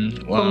sets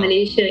for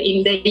Malaysia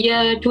in the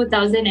year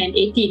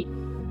 2018.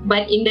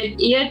 But in the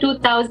year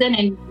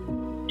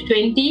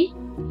 2020,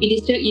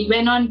 it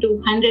went on to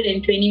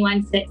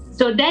 121 sets.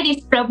 So that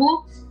is,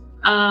 Prabhu,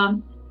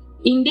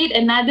 indeed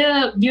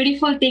another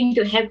beautiful thing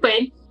to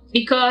happen.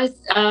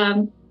 Because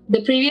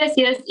the previous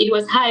years it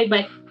was high,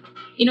 but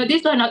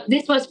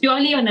this was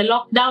purely on a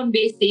lockdown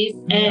basis,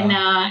 and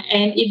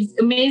it's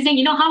amazing.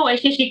 You know how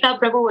Ashishika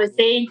Prabhu was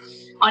saying,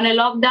 on a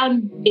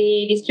lockdown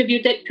they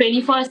distributed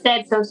 24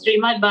 sets of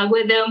Srimad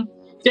Bhagavatam,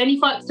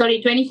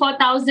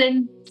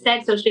 24,000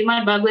 sets of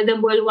Srimad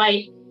Bhagavatam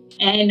worldwide,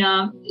 and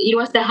it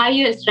was the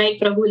highest, right,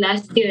 Prabhu,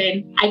 last year.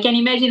 And I can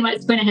imagine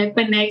what's going to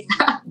happen next.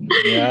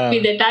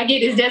 With the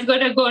target is just going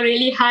to go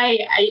really high.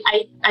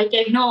 I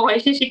can know.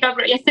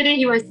 Yesterday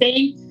he was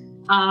saying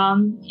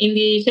in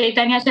the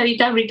Chaitanya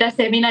Charitamrita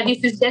seminar,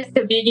 this is just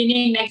the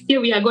beginning. Next year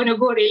we are going to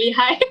go really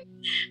high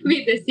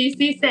with the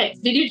CC sets.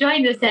 Did you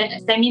join the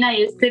seminar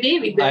yesterday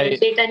with the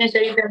Chaitanya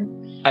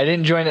Charitamrita? I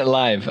didn't join it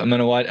live. I'm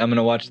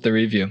gonna watch the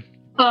review.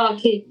 Oh,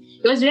 okay.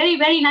 It was very,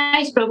 very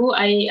nice, Prabhu.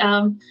 I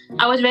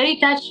was very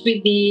touched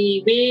with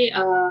the way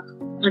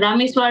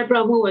Rameswar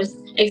Prabhu was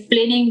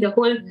explaining the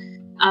whole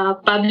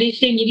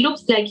publishing. It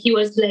looks like he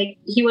was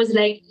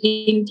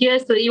in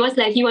tears. So it was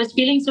like he was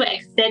feeling so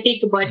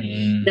ecstatic about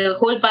the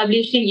whole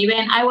publishing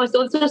event. I was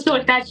also so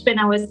touched when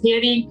I was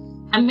hearing.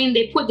 I mean,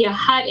 they put their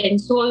heart and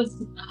soul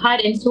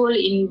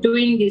in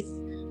doing this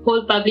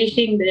whole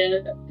publishing.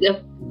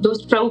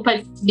 Those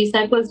Prabhupada's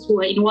disciples who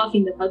were involved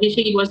in the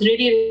publishing. It was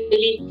really,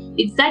 really.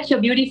 It's such a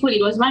beautiful.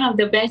 It was one of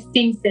the best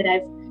sessions that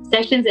I've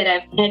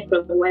had,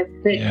 Prabhu. I've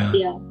heard.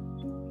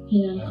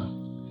 Yeah.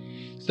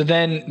 So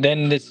then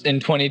this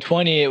in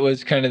 2020, it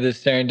was kind of this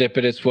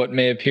serendipitous, what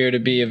may appear to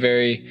be a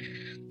very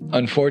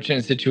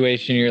unfortunate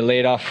situation. You're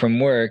laid off from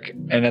work,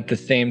 and at the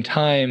same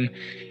time,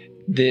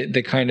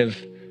 the kind of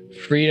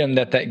freedom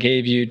that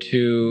gave you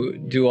to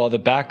do all the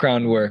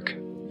background work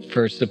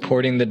for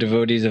supporting the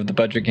devotees of the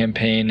Bhadra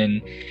campaign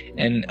and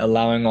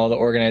allowing all the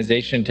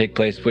organization to take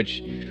place,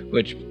 which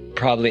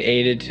probably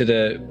aided to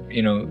the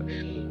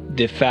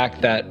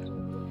fact that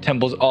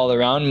temples all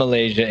around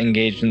Malaysia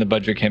engaged in the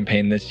Bhadra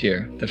campaign this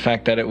year. The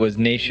fact that it was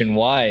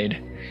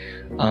nationwide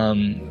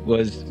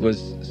was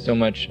so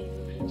much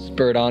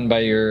spurred on by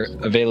your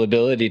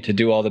availability to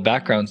do all the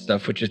background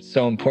stuff, which is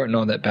so important,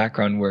 all that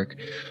background work.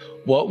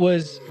 What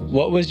was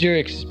your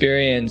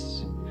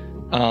experience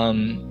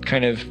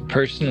kind of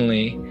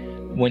personally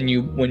when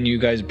you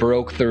guys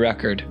broke the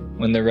record,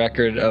 when the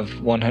record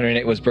of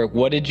 108 was broke?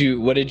 What did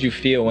you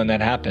feel when that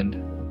happened?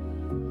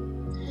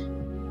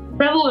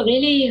 Prabhu,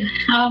 really,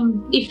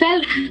 it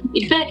felt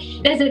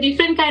there's a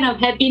different kind of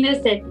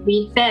happiness that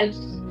we felt.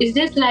 It's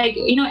just like,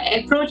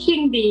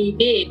 approaching the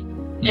date,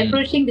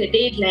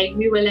 like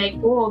we were like,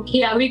 oh,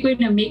 okay, are we going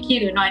to make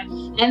it or not?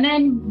 And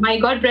then my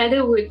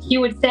godbrother would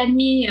send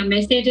me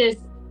messages,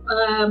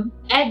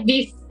 add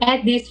this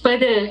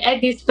further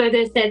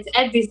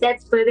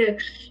sets further.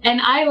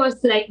 And I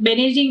was like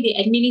managing the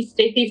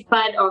administrative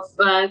part of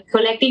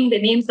collecting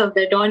the names of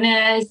the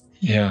donors,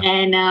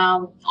 and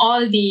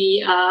all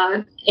the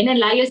and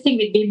then liaising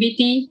with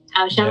BBT,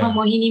 Sharma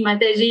Mohini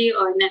Mataji,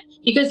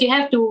 because you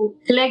have to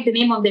collect the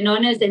name of the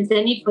donors and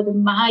send it for the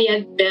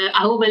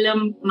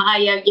Ahobalam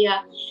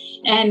Mahayagya.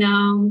 And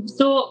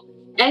so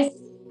as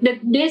the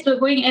days were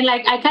going, and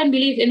like I can't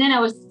believe, and then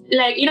I was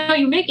like,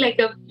 you make like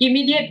a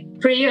immediate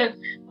prayer.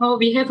 Oh,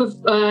 we have to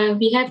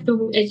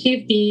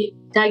achieve the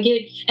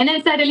target, and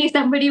then suddenly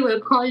somebody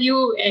will call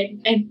you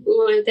and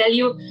will tell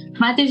you,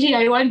 Mataji,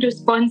 I want to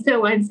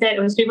sponsor one set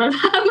of Srimad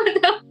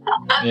Bhagavatam.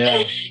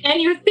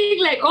 And you think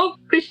like, oh,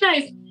 Krishna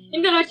is,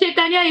 Lord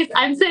Chaitanya is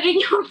answering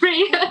your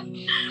prayer.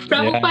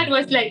 Prabhupada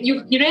was like,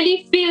 you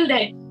really feel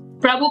that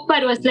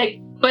Prabhupada was like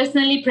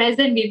personally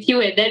present with you,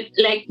 and that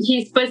like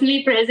he's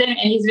personally present and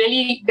he's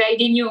really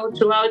guiding you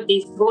throughout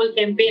this whole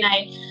campaign.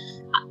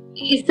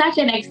 It's such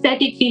an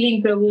ecstatic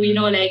feeling, Prabhu.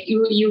 Like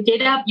you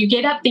get up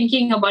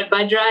thinking about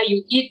Bhadra,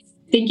 you eat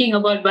thinking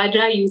about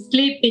Bhadra, you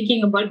sleep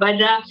thinking about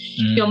Bhadra.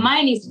 Your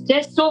mind is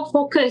just so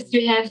focused.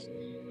 You have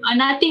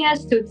nothing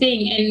else to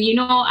think, and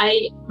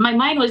my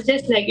mind was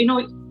just like,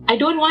 I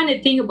don't want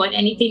to think about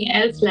anything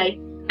else. Like,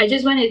 I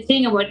just want to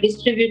think about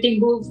distributing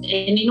books,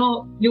 and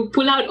you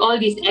pull out all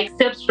these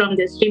excerpts from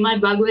the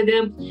Srimad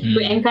Bhagavatam to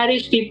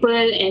encourage people,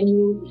 and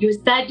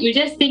you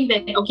just think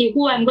that, okay,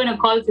 who I'm going to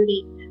call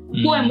today,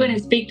 who I'm going to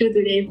speak to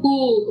today,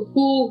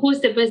 who's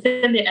the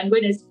person that I'm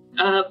going to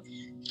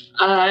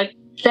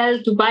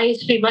tell to buy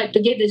to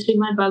get the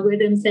Srimad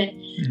Bhagavatam set.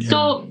 Yeah.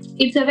 So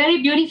it's a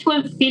very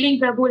beautiful feeling,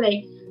 Prabhu.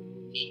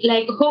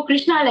 Like, oh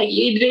Krishna, like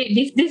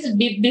this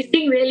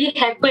thing really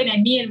happened,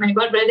 and me and my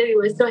god brother, we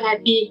were so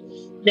happy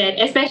that,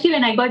 especially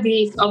when I got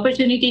this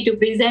opportunity to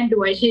present to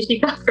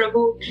Vaisheshika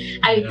Prabhu,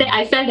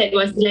 I felt that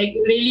was like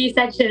really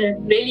such a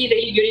really,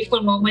 really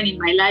beautiful moment in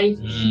my life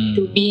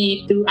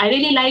I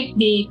really like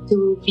the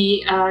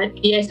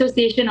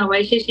association of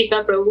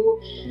Vaisheshika Prabhu.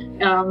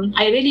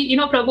 I really,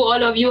 Prabhu,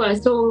 all of you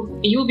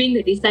you being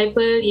the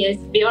disciple, yes,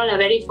 we all are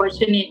very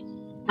fortunate.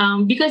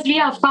 Because we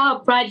are far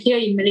apart here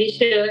in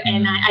Malaysia,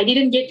 and I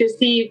didn't get to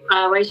see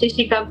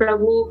Vaisheshika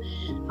Prabhu.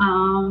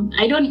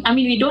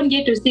 We don't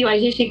get to see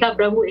Vaisheshika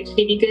Prabhu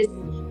actually, because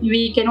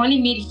we can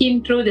only meet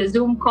him through the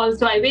Zoom call.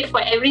 So I wait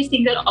for every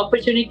single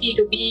opportunity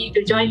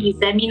to join his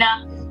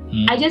seminar.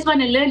 I just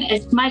want to learn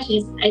as much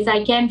as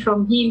I can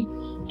from him,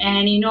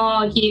 and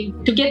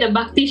to get the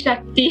Bhakti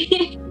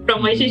Shakti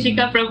from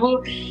Vaisheshika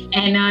Prabhu,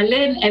 and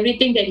learn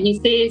everything that he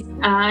says.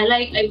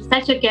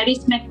 Such a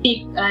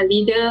charismatic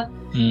leader.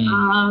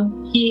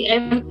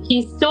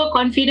 He's so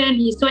confident,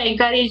 he's so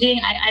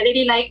encouraging. I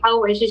really like how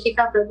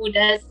Vaisheshika Prabhu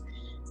does.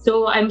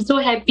 So I'm so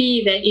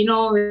happy that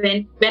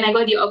when I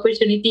got the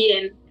opportunity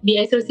and the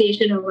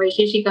association of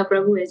Vaisheshika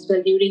Prabhu as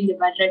well during the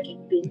Bhadra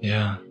campaign.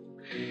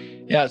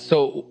 Yeah.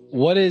 So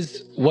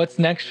what's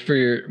next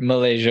for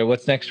Malaysia?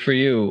 What's next for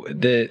you?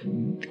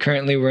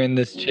 Currently we're in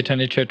this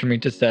Chaitanya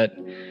Charitamrita set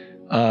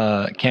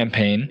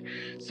campaign.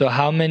 So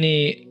how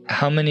many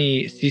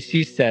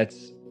CC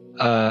sets?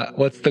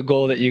 What's the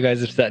goal that you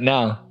guys have set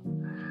now?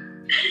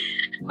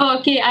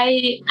 Okay,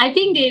 I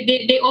think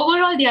they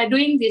overall they are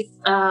doing this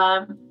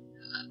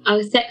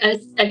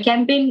a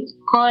campaign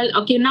called,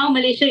 now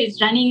Malaysia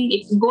is running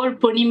its Gaur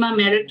Purnima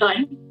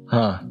Marathon.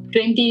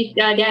 They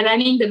are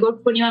running the Gaur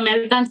Purnima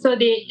Marathon. So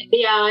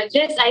they are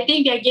just, I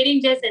think they are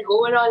getting just an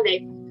overall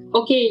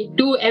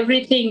do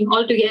everything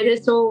all together.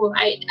 So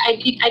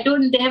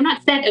they have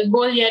not set a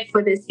goal yet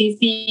for the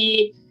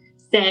CC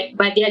set,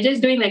 but they are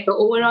just doing an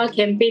overall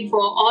campaign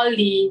for all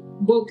the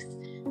books.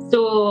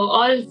 So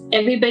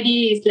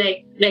everybody is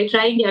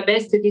trying their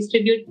best to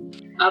distribute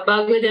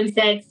Bhagavatam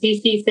sets,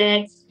 CC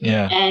sets,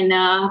 and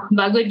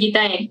Bhagavad Gita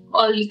and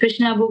all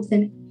Krishna books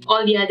and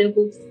all the other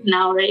books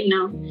right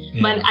now.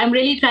 Yeah. But I'm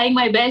really trying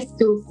my best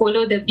to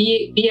follow the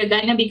Be a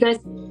Gana, because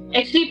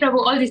actually,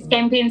 Prabhu, all these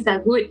campaigns are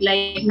good.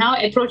 Like now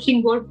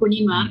approaching Gaur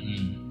Purnima,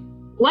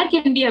 what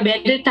can be a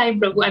better time,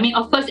 Prabhu? I mean,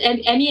 of course,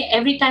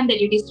 every time that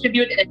you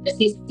distribute a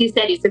CC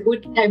set is a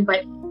good time,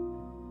 but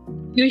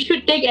you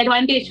should take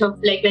advantage of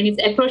when it's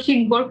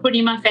approaching Gaur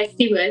Purnima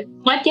festival.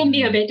 What can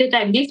be a better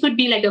time? This would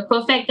be a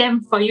perfect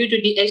time for you to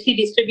actually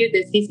distribute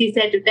the CC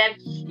set, to tell,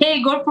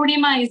 hey, Gaur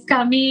Purnima is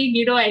coming,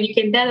 and you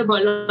can tell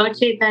about Lord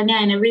Chaitanya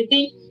and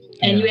everything,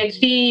 and you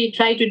actually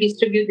try to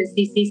distribute the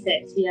CC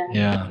sets.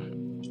 Yeah.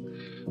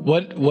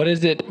 What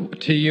is it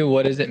to you?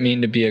 What does it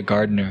mean to be a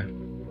gardener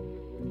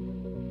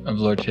of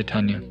Lord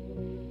Chaitanya?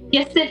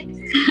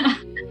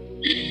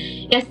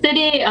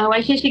 Yesterday,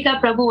 Vaisheshika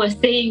Prabhu was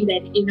saying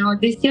that,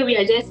 this year we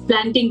are just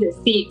planting the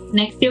seeds.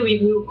 Next year we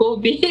will go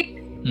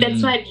big.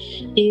 That's what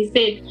he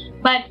said.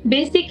 But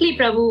basically,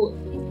 Prabhu,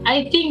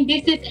 I think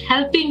this is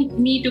helping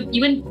me to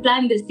even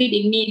plant the seed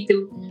in me,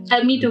 to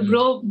help me to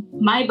grow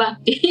my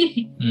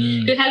bhakti,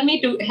 to help me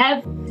to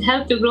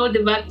help to grow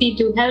the bhakti,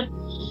 to help.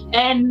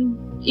 And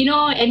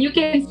and you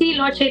can see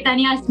Lord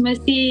Chaitanya's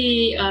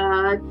mercy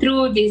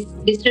through this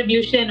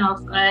distribution of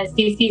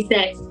CC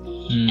sets.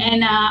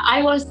 And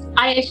I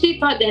actually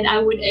thought that I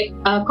would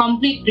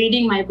complete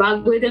reading my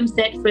Bhagavatam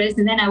set first,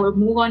 and then I would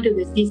move on to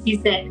the CC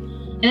set.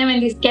 And then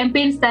when this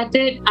campaign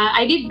started,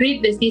 I did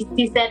read the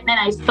CC set, and then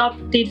I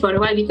stopped it for a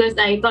while because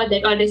I thought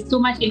that, there's too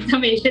much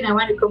information. I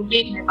want to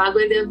complete my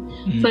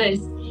Bhagavatam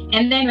first.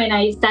 And then when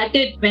I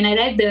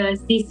read the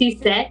CC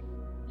set,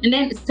 and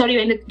then,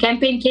 when the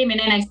campaign came, and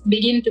then I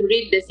began to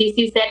read the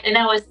CC set, and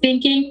I was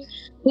thinking,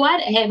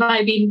 what have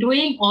I been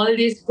doing all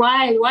this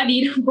while? Why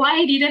didn't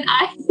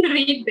I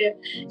read the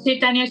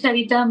Chaitanya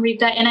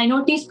Charitamrita? And I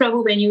noticed,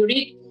 Prabhu, when you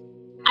read,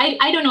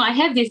 I don't know, I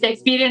have this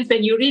experience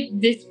when you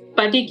read this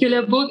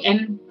particular book,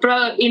 and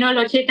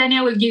Lord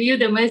Chaitanya will give you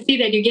the mercy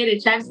that you get a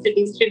chance to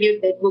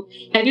distribute that book.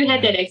 Have you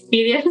had that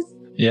experience?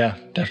 Yeah,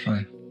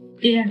 definitely.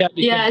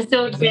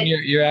 So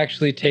you're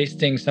actually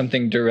tasting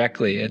something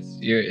directly. It's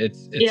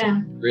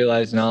a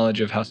realized knowledge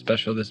of how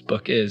special this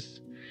book is.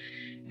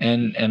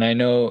 And I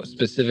know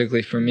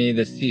specifically for me,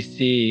 the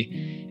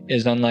CC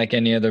is unlike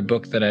any other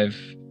book that I've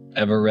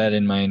ever read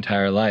in my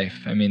entire life.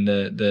 I mean,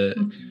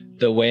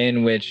 the way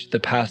in which the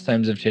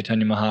pastimes of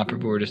Chaitanya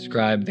Mahaprabhu were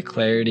described, the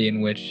clarity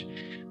in which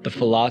the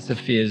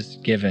philosophy is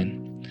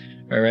given.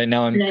 Right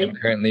now I'm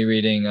currently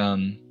reading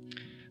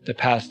the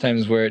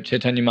pastimes where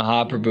Chaitanya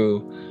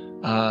Mahaprabhu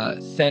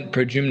sent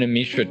Pradyumna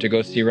Mishra to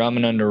go see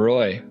Ramananda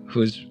Roy,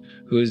 who's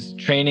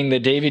training the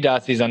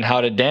Devidasis on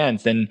how to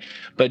dance.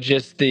 But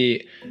just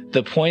the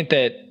point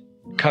that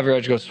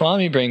Kaviraj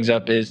Goswami brings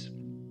up is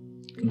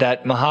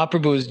that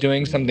Mahaprabhu is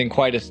doing something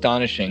quite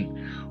astonishing.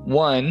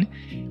 One,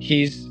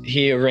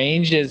 he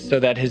arranges so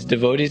that his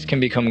devotees can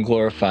become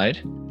glorified,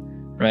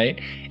 right?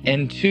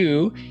 And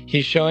two,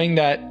 he's showing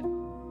that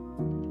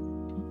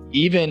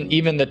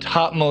even the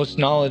topmost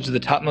knowledge, the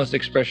topmost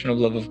expression of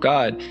love of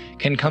God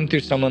can come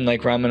through someone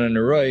like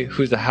Ramananda Roy,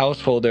 who's a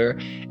householder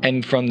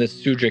and from the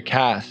Sudra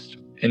caste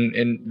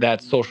in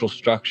that social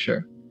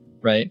structure,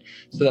 right?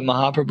 So that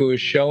Mahaprabhu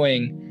is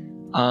showing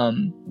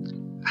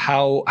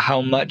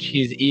how much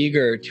he's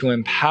eager to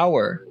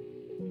empower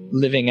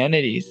living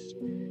entities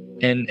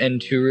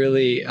and to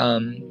really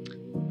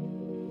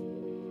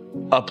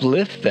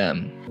uplift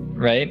them,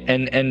 right?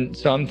 And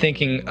so I'm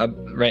thinking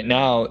right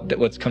now that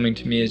what's coming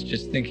to me is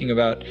just thinking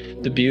about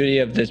the beauty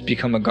of this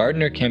Become a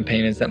Gardener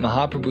campaign is that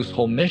Mahaprabhu's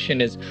whole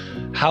mission is,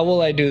 how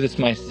will I do this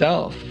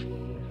myself?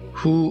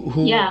 Who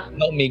will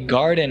help me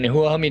garden? Who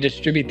will help me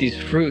distribute these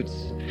fruits,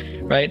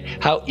 right?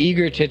 How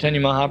eager Chaitanya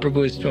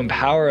Mahaprabhu is to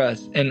empower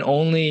us, and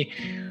only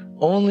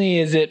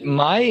is it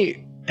my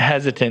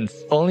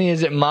hesitance, only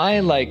is it my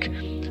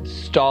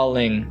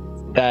stalling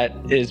that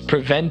is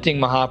preventing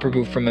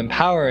Mahaprabhu from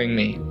empowering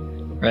me,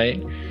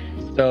 right?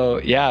 So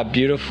yeah,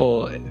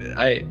 beautiful.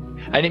 I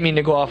didn't mean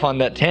to go off on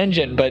that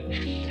tangent, but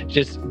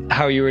just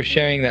how you were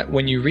sharing that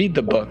when you read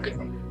the book,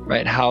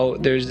 right? How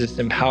there's this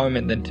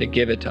empowerment then to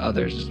give it to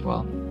others as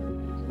well.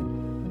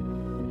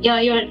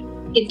 Yeah,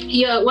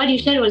 what you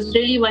shared was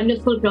really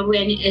wonderful, Prabhu,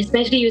 and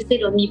especially you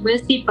said on the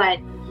mercy part.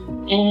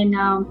 And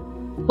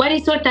what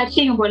is so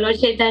touching about Lord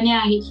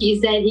Chaitanya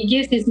is that he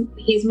gives his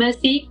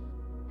mercy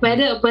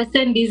whether a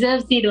person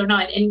deserves it or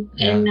not. And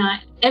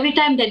every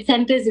time that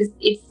sentence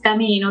it's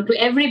coming, to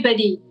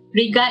everybody,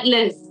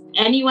 regardless,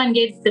 anyone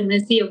gets the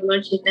mercy of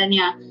Lord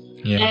Chaitanya.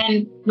 Yeah.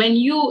 And when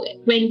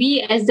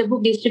we as the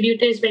book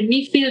distributors, when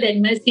we feel that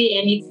mercy,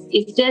 and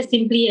it's just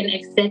simply an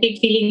ecstatic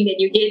feeling that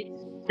you get,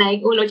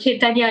 like, oh Lord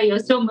Chaitanya, you're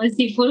so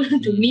merciful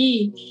to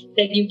me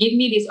that you give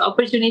me this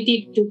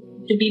opportunity to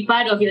be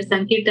part of your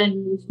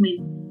Sankirtan movement.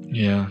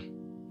 Yeah.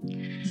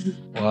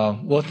 Wow.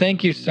 Well,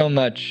 thank you so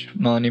much,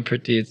 Malini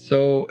Priti. It's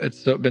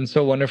been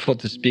so wonderful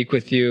to speak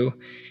with you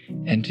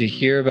and to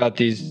hear about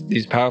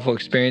these powerful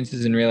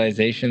experiences and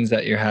realizations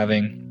that you're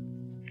having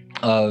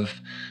of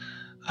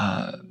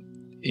the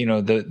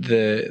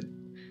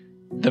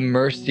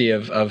mercy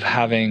of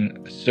having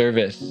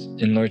service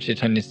in Lord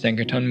Chaitanya's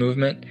Sankirtan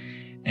movement.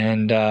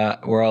 And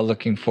we're all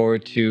looking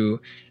forward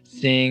to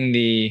seeing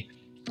the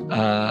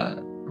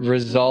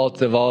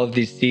results of all of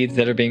these seeds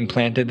that are being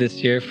planted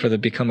this year for the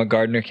Become a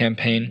Gardener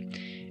campaign,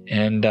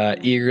 and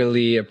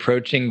eagerly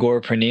approaching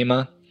Gaur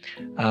Purnima,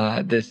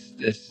 this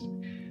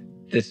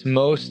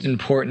most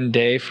important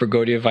day for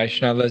Gaudiya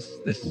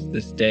Vaishnavas,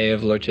 this day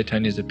of Lord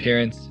Chaitanya's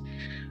appearance.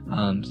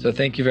 So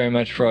thank you very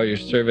much for all your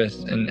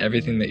service and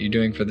everything that you're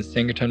doing for the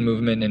Sankirtan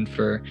movement, and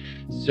for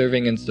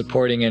serving and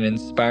supporting and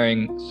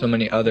inspiring so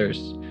many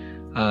others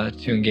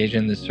to engage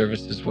in this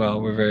service as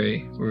well. We're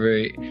very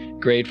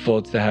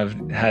grateful to have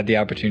had the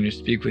opportunity to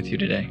speak with you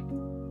today.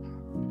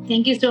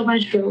 Thank you so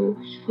much, Prabhu.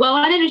 Well,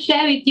 I wanted to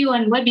share with you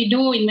on what we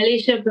do in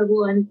Malaysia,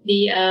 Prabhu, and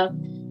the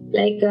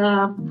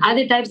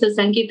other types of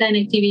Sankirtan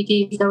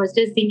activities. I was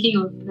just thinking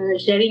of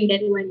sharing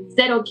that one. Is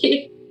that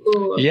okay?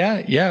 Oh.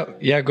 Yeah.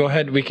 Go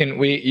ahead.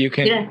 You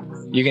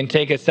can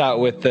take us out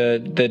with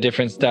the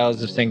different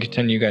styles of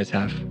Sankirtan you guys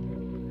have.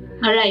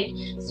 All right.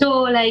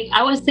 So,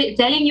 I was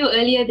telling you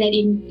earlier that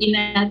in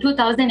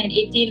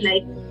 2018,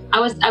 I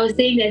was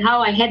saying that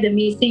how I had the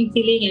missing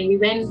feeling, and we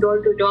went door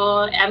to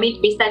door. I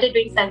mean, we started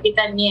doing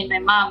Sankirtan, me and my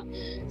mom.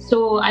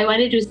 So I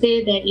wanted to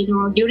say that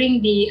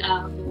during the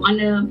on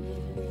a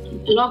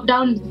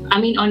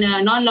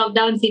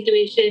non-lockdown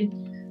situation,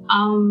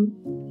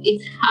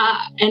 it's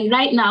and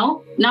right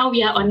now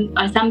we are on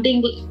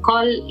something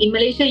called, in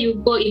Malaysia,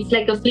 it's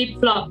like a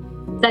flip-flop.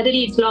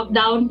 Suddenly it's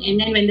lockdown, and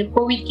then when the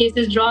COVID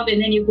cases drop,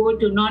 and then you go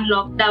to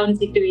non-lockdown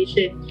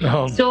situation.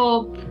 Oh.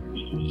 So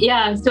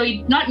it's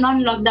not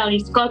non-lockdown,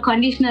 it's called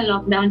conditional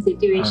lockdown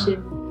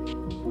situation.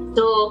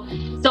 So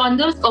on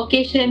those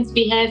occasions,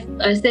 we have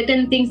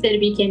certain things that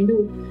we can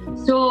do.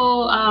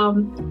 So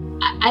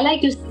I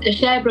like to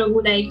share,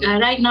 Prabhu,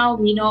 right now,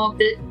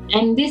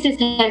 and this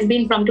has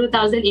been from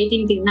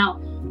 2018 till now.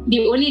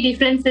 The only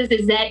differences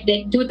is that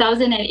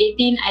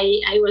 2018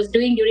 I was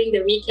doing during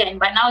the weekend,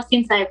 but now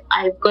since I've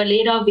got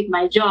laid off with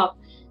my job,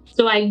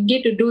 so I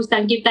get to do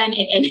Sankirtan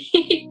at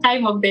any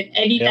time of the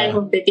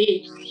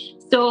day.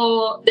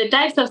 So the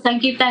types of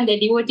Sankirtan, the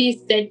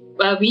devotees that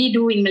we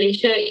do in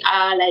Malaysia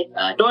are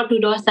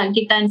door-to-door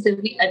Sankirtan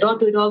service.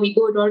 Door-to-door, we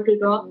go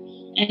door-to-door,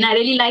 and I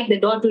really like the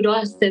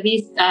door-to-door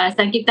service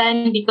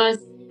Sankirtan, because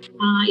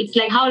it's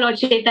like how Lord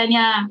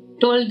Chaitanya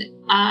told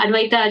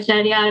Advaita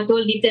Acharya,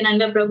 told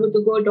Nityananda Prabhu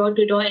to go door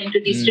to door and to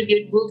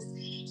distribute books,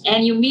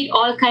 and you meet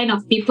all kind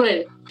of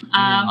people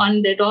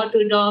on the door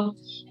to door,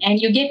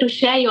 and you get to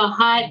share your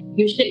heart.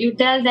 You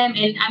tell them,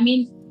 and I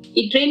mean,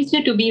 it trains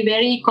you to be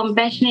very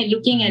compassionate,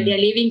 looking at their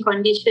living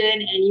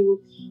condition,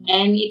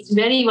 and it's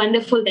very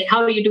wonderful that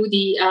how you do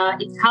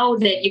it's how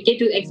that you get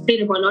to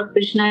explain about Lord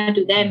Krishna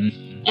to them.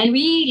 And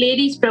we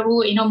ladies,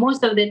 Prabhu,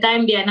 most of the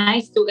time they are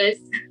nice to us.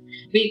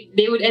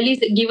 They would at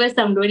least give us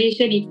some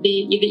donation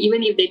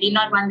even if they did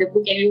not want the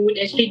book, and we would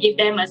actually give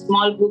them a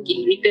small book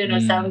in return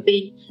or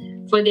something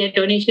for their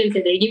donations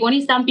that they give.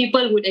 Only some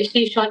people would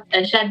actually shut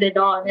the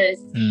door on us.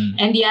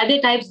 And the other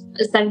types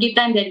of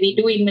Sankirtan that we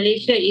do in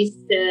Malaysia is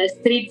the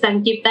street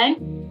Sankirtan,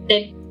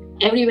 that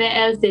everywhere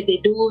else that they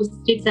do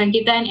street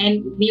Sankirtan.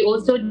 And we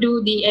also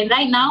do and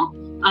right now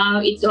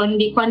it's on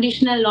the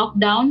conditional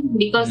lockdown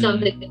because of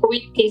the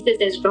COVID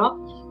cases has dropped.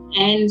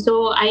 And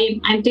so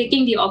I'm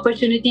taking the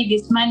opportunity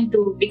this month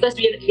because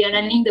we are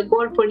running the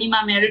Gaur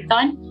Purnima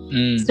Marathon.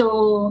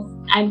 So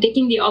I'm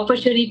taking the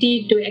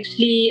opportunity to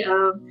actually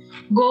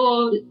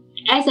go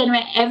as and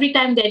when, every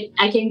time that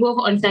I can go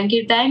on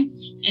Sankirtan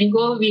and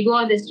we go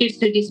on the streets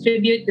to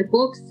distribute the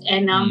books.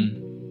 And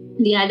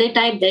the other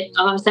type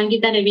that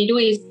Sankirtan that we do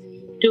is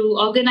to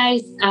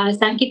organize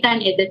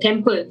Sankirtan at the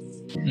temples.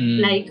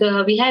 Like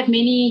we have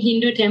many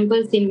Hindu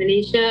temples in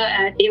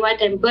Malaysia, Dewa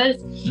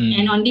temples,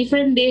 and on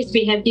different days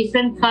we have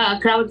different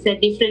crowds at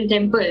different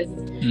temples.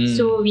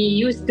 So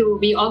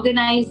we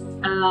organize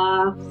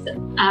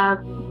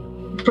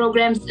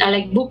programs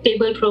like book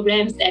table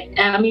programs.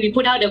 We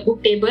put out a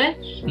book table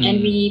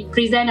and we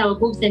present our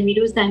books and we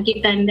do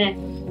Sankirtan there.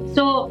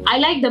 So I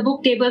like the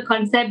book table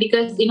concept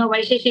because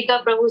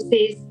Vaisheshika Prabhu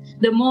says,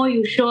 the more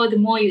you show, the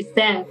more you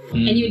sell.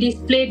 And you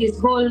display this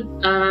whole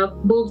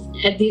books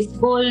at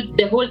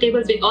the whole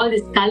tables with all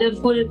these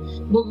colorful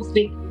books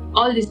with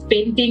all these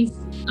paintings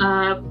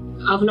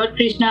of Lord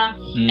Krishna.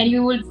 And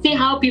you will see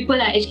how people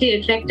are actually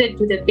attracted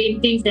to the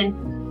paintings, and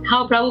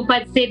how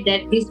Prabhupada said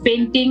that these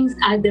paintings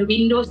are the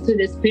windows to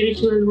the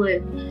spiritual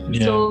world.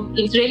 So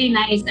it's really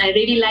nice. I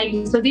really like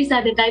it. So these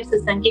are the types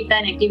of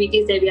Sankirtan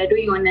activities that we are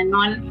doing on a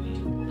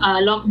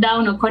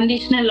non-lockdown or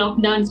conditional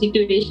lockdown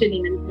situation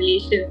in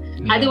Malaysia.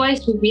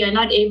 Otherwise, we are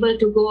not able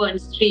to go on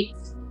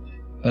streets.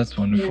 That's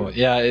wonderful.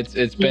 Yeah,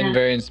 it's been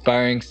very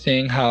inspiring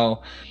seeing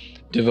how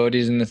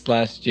devotees in this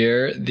last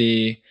year,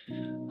 the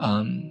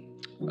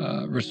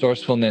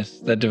resourcefulness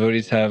that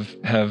devotees have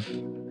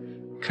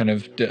kind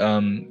of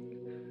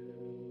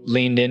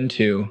leaned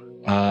into,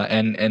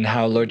 and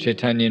how Lord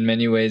Chaitanya in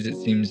many ways it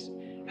seems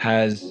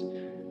has,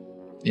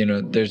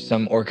 there's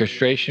some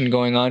orchestration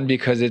going on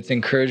because it's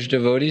encouraged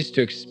devotees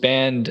to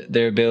expand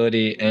their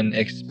ability and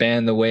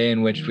expand the way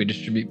in which we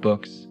distribute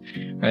books,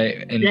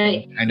 right? And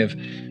kind of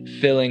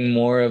filling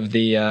more of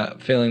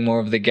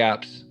the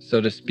gaps,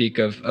 so to speak,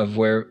 of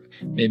where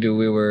maybe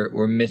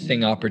we're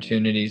missing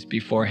opportunities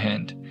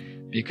beforehand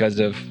because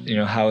of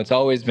how it's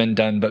always been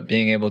done, but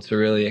being able to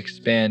really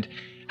expand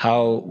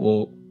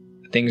how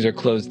things are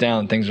closed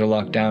down, things are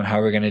locked down, how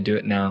we're going to do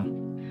it now.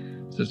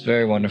 So it's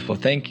very wonderful.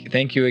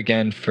 Thank you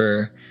again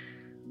for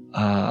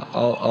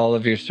all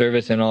of your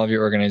service and all of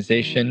your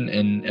organization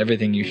and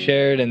everything you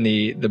shared, and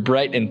the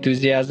bright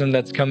enthusiasm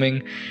that's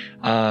coming.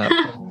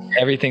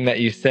 Everything that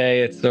you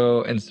say, it's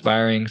so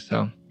inspiring.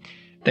 So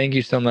thank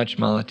you so much,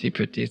 Malini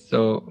Priti.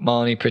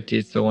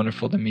 It's so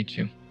wonderful to meet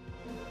you.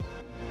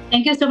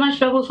 Thank you so much,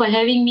 Prabhu, for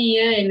having me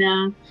here. And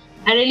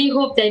I really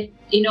hope that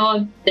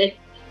that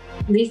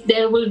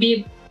there will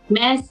be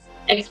mass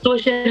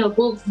explosion of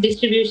books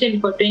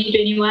distribution for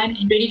 2021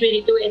 and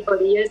 2022 and for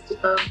the years to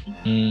come.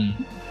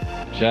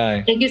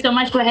 Jai. Thank you so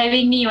much for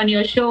having me on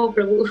your show,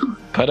 Prabhu.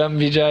 Param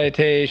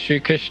Vijayate Shri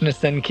Krishna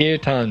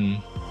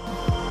Sankirtan.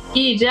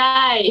 Ki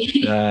Jai.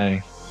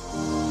 Jai.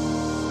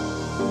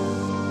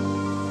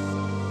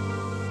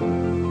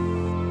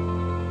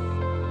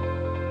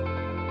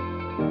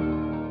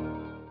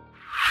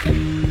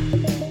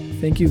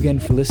 Thank you again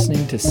for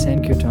listening to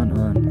Sankirtan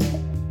On.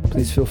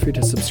 Please feel free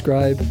to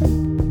subscribe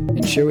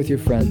and share with your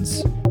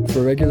friends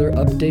for regular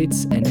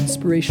updates and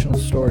inspirational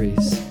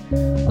stories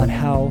on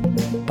how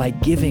by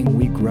giving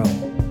we grow.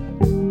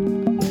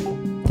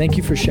 Thank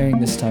you for sharing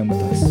this time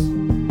with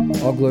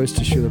us. All glories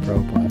to Srila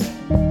Prabhupada.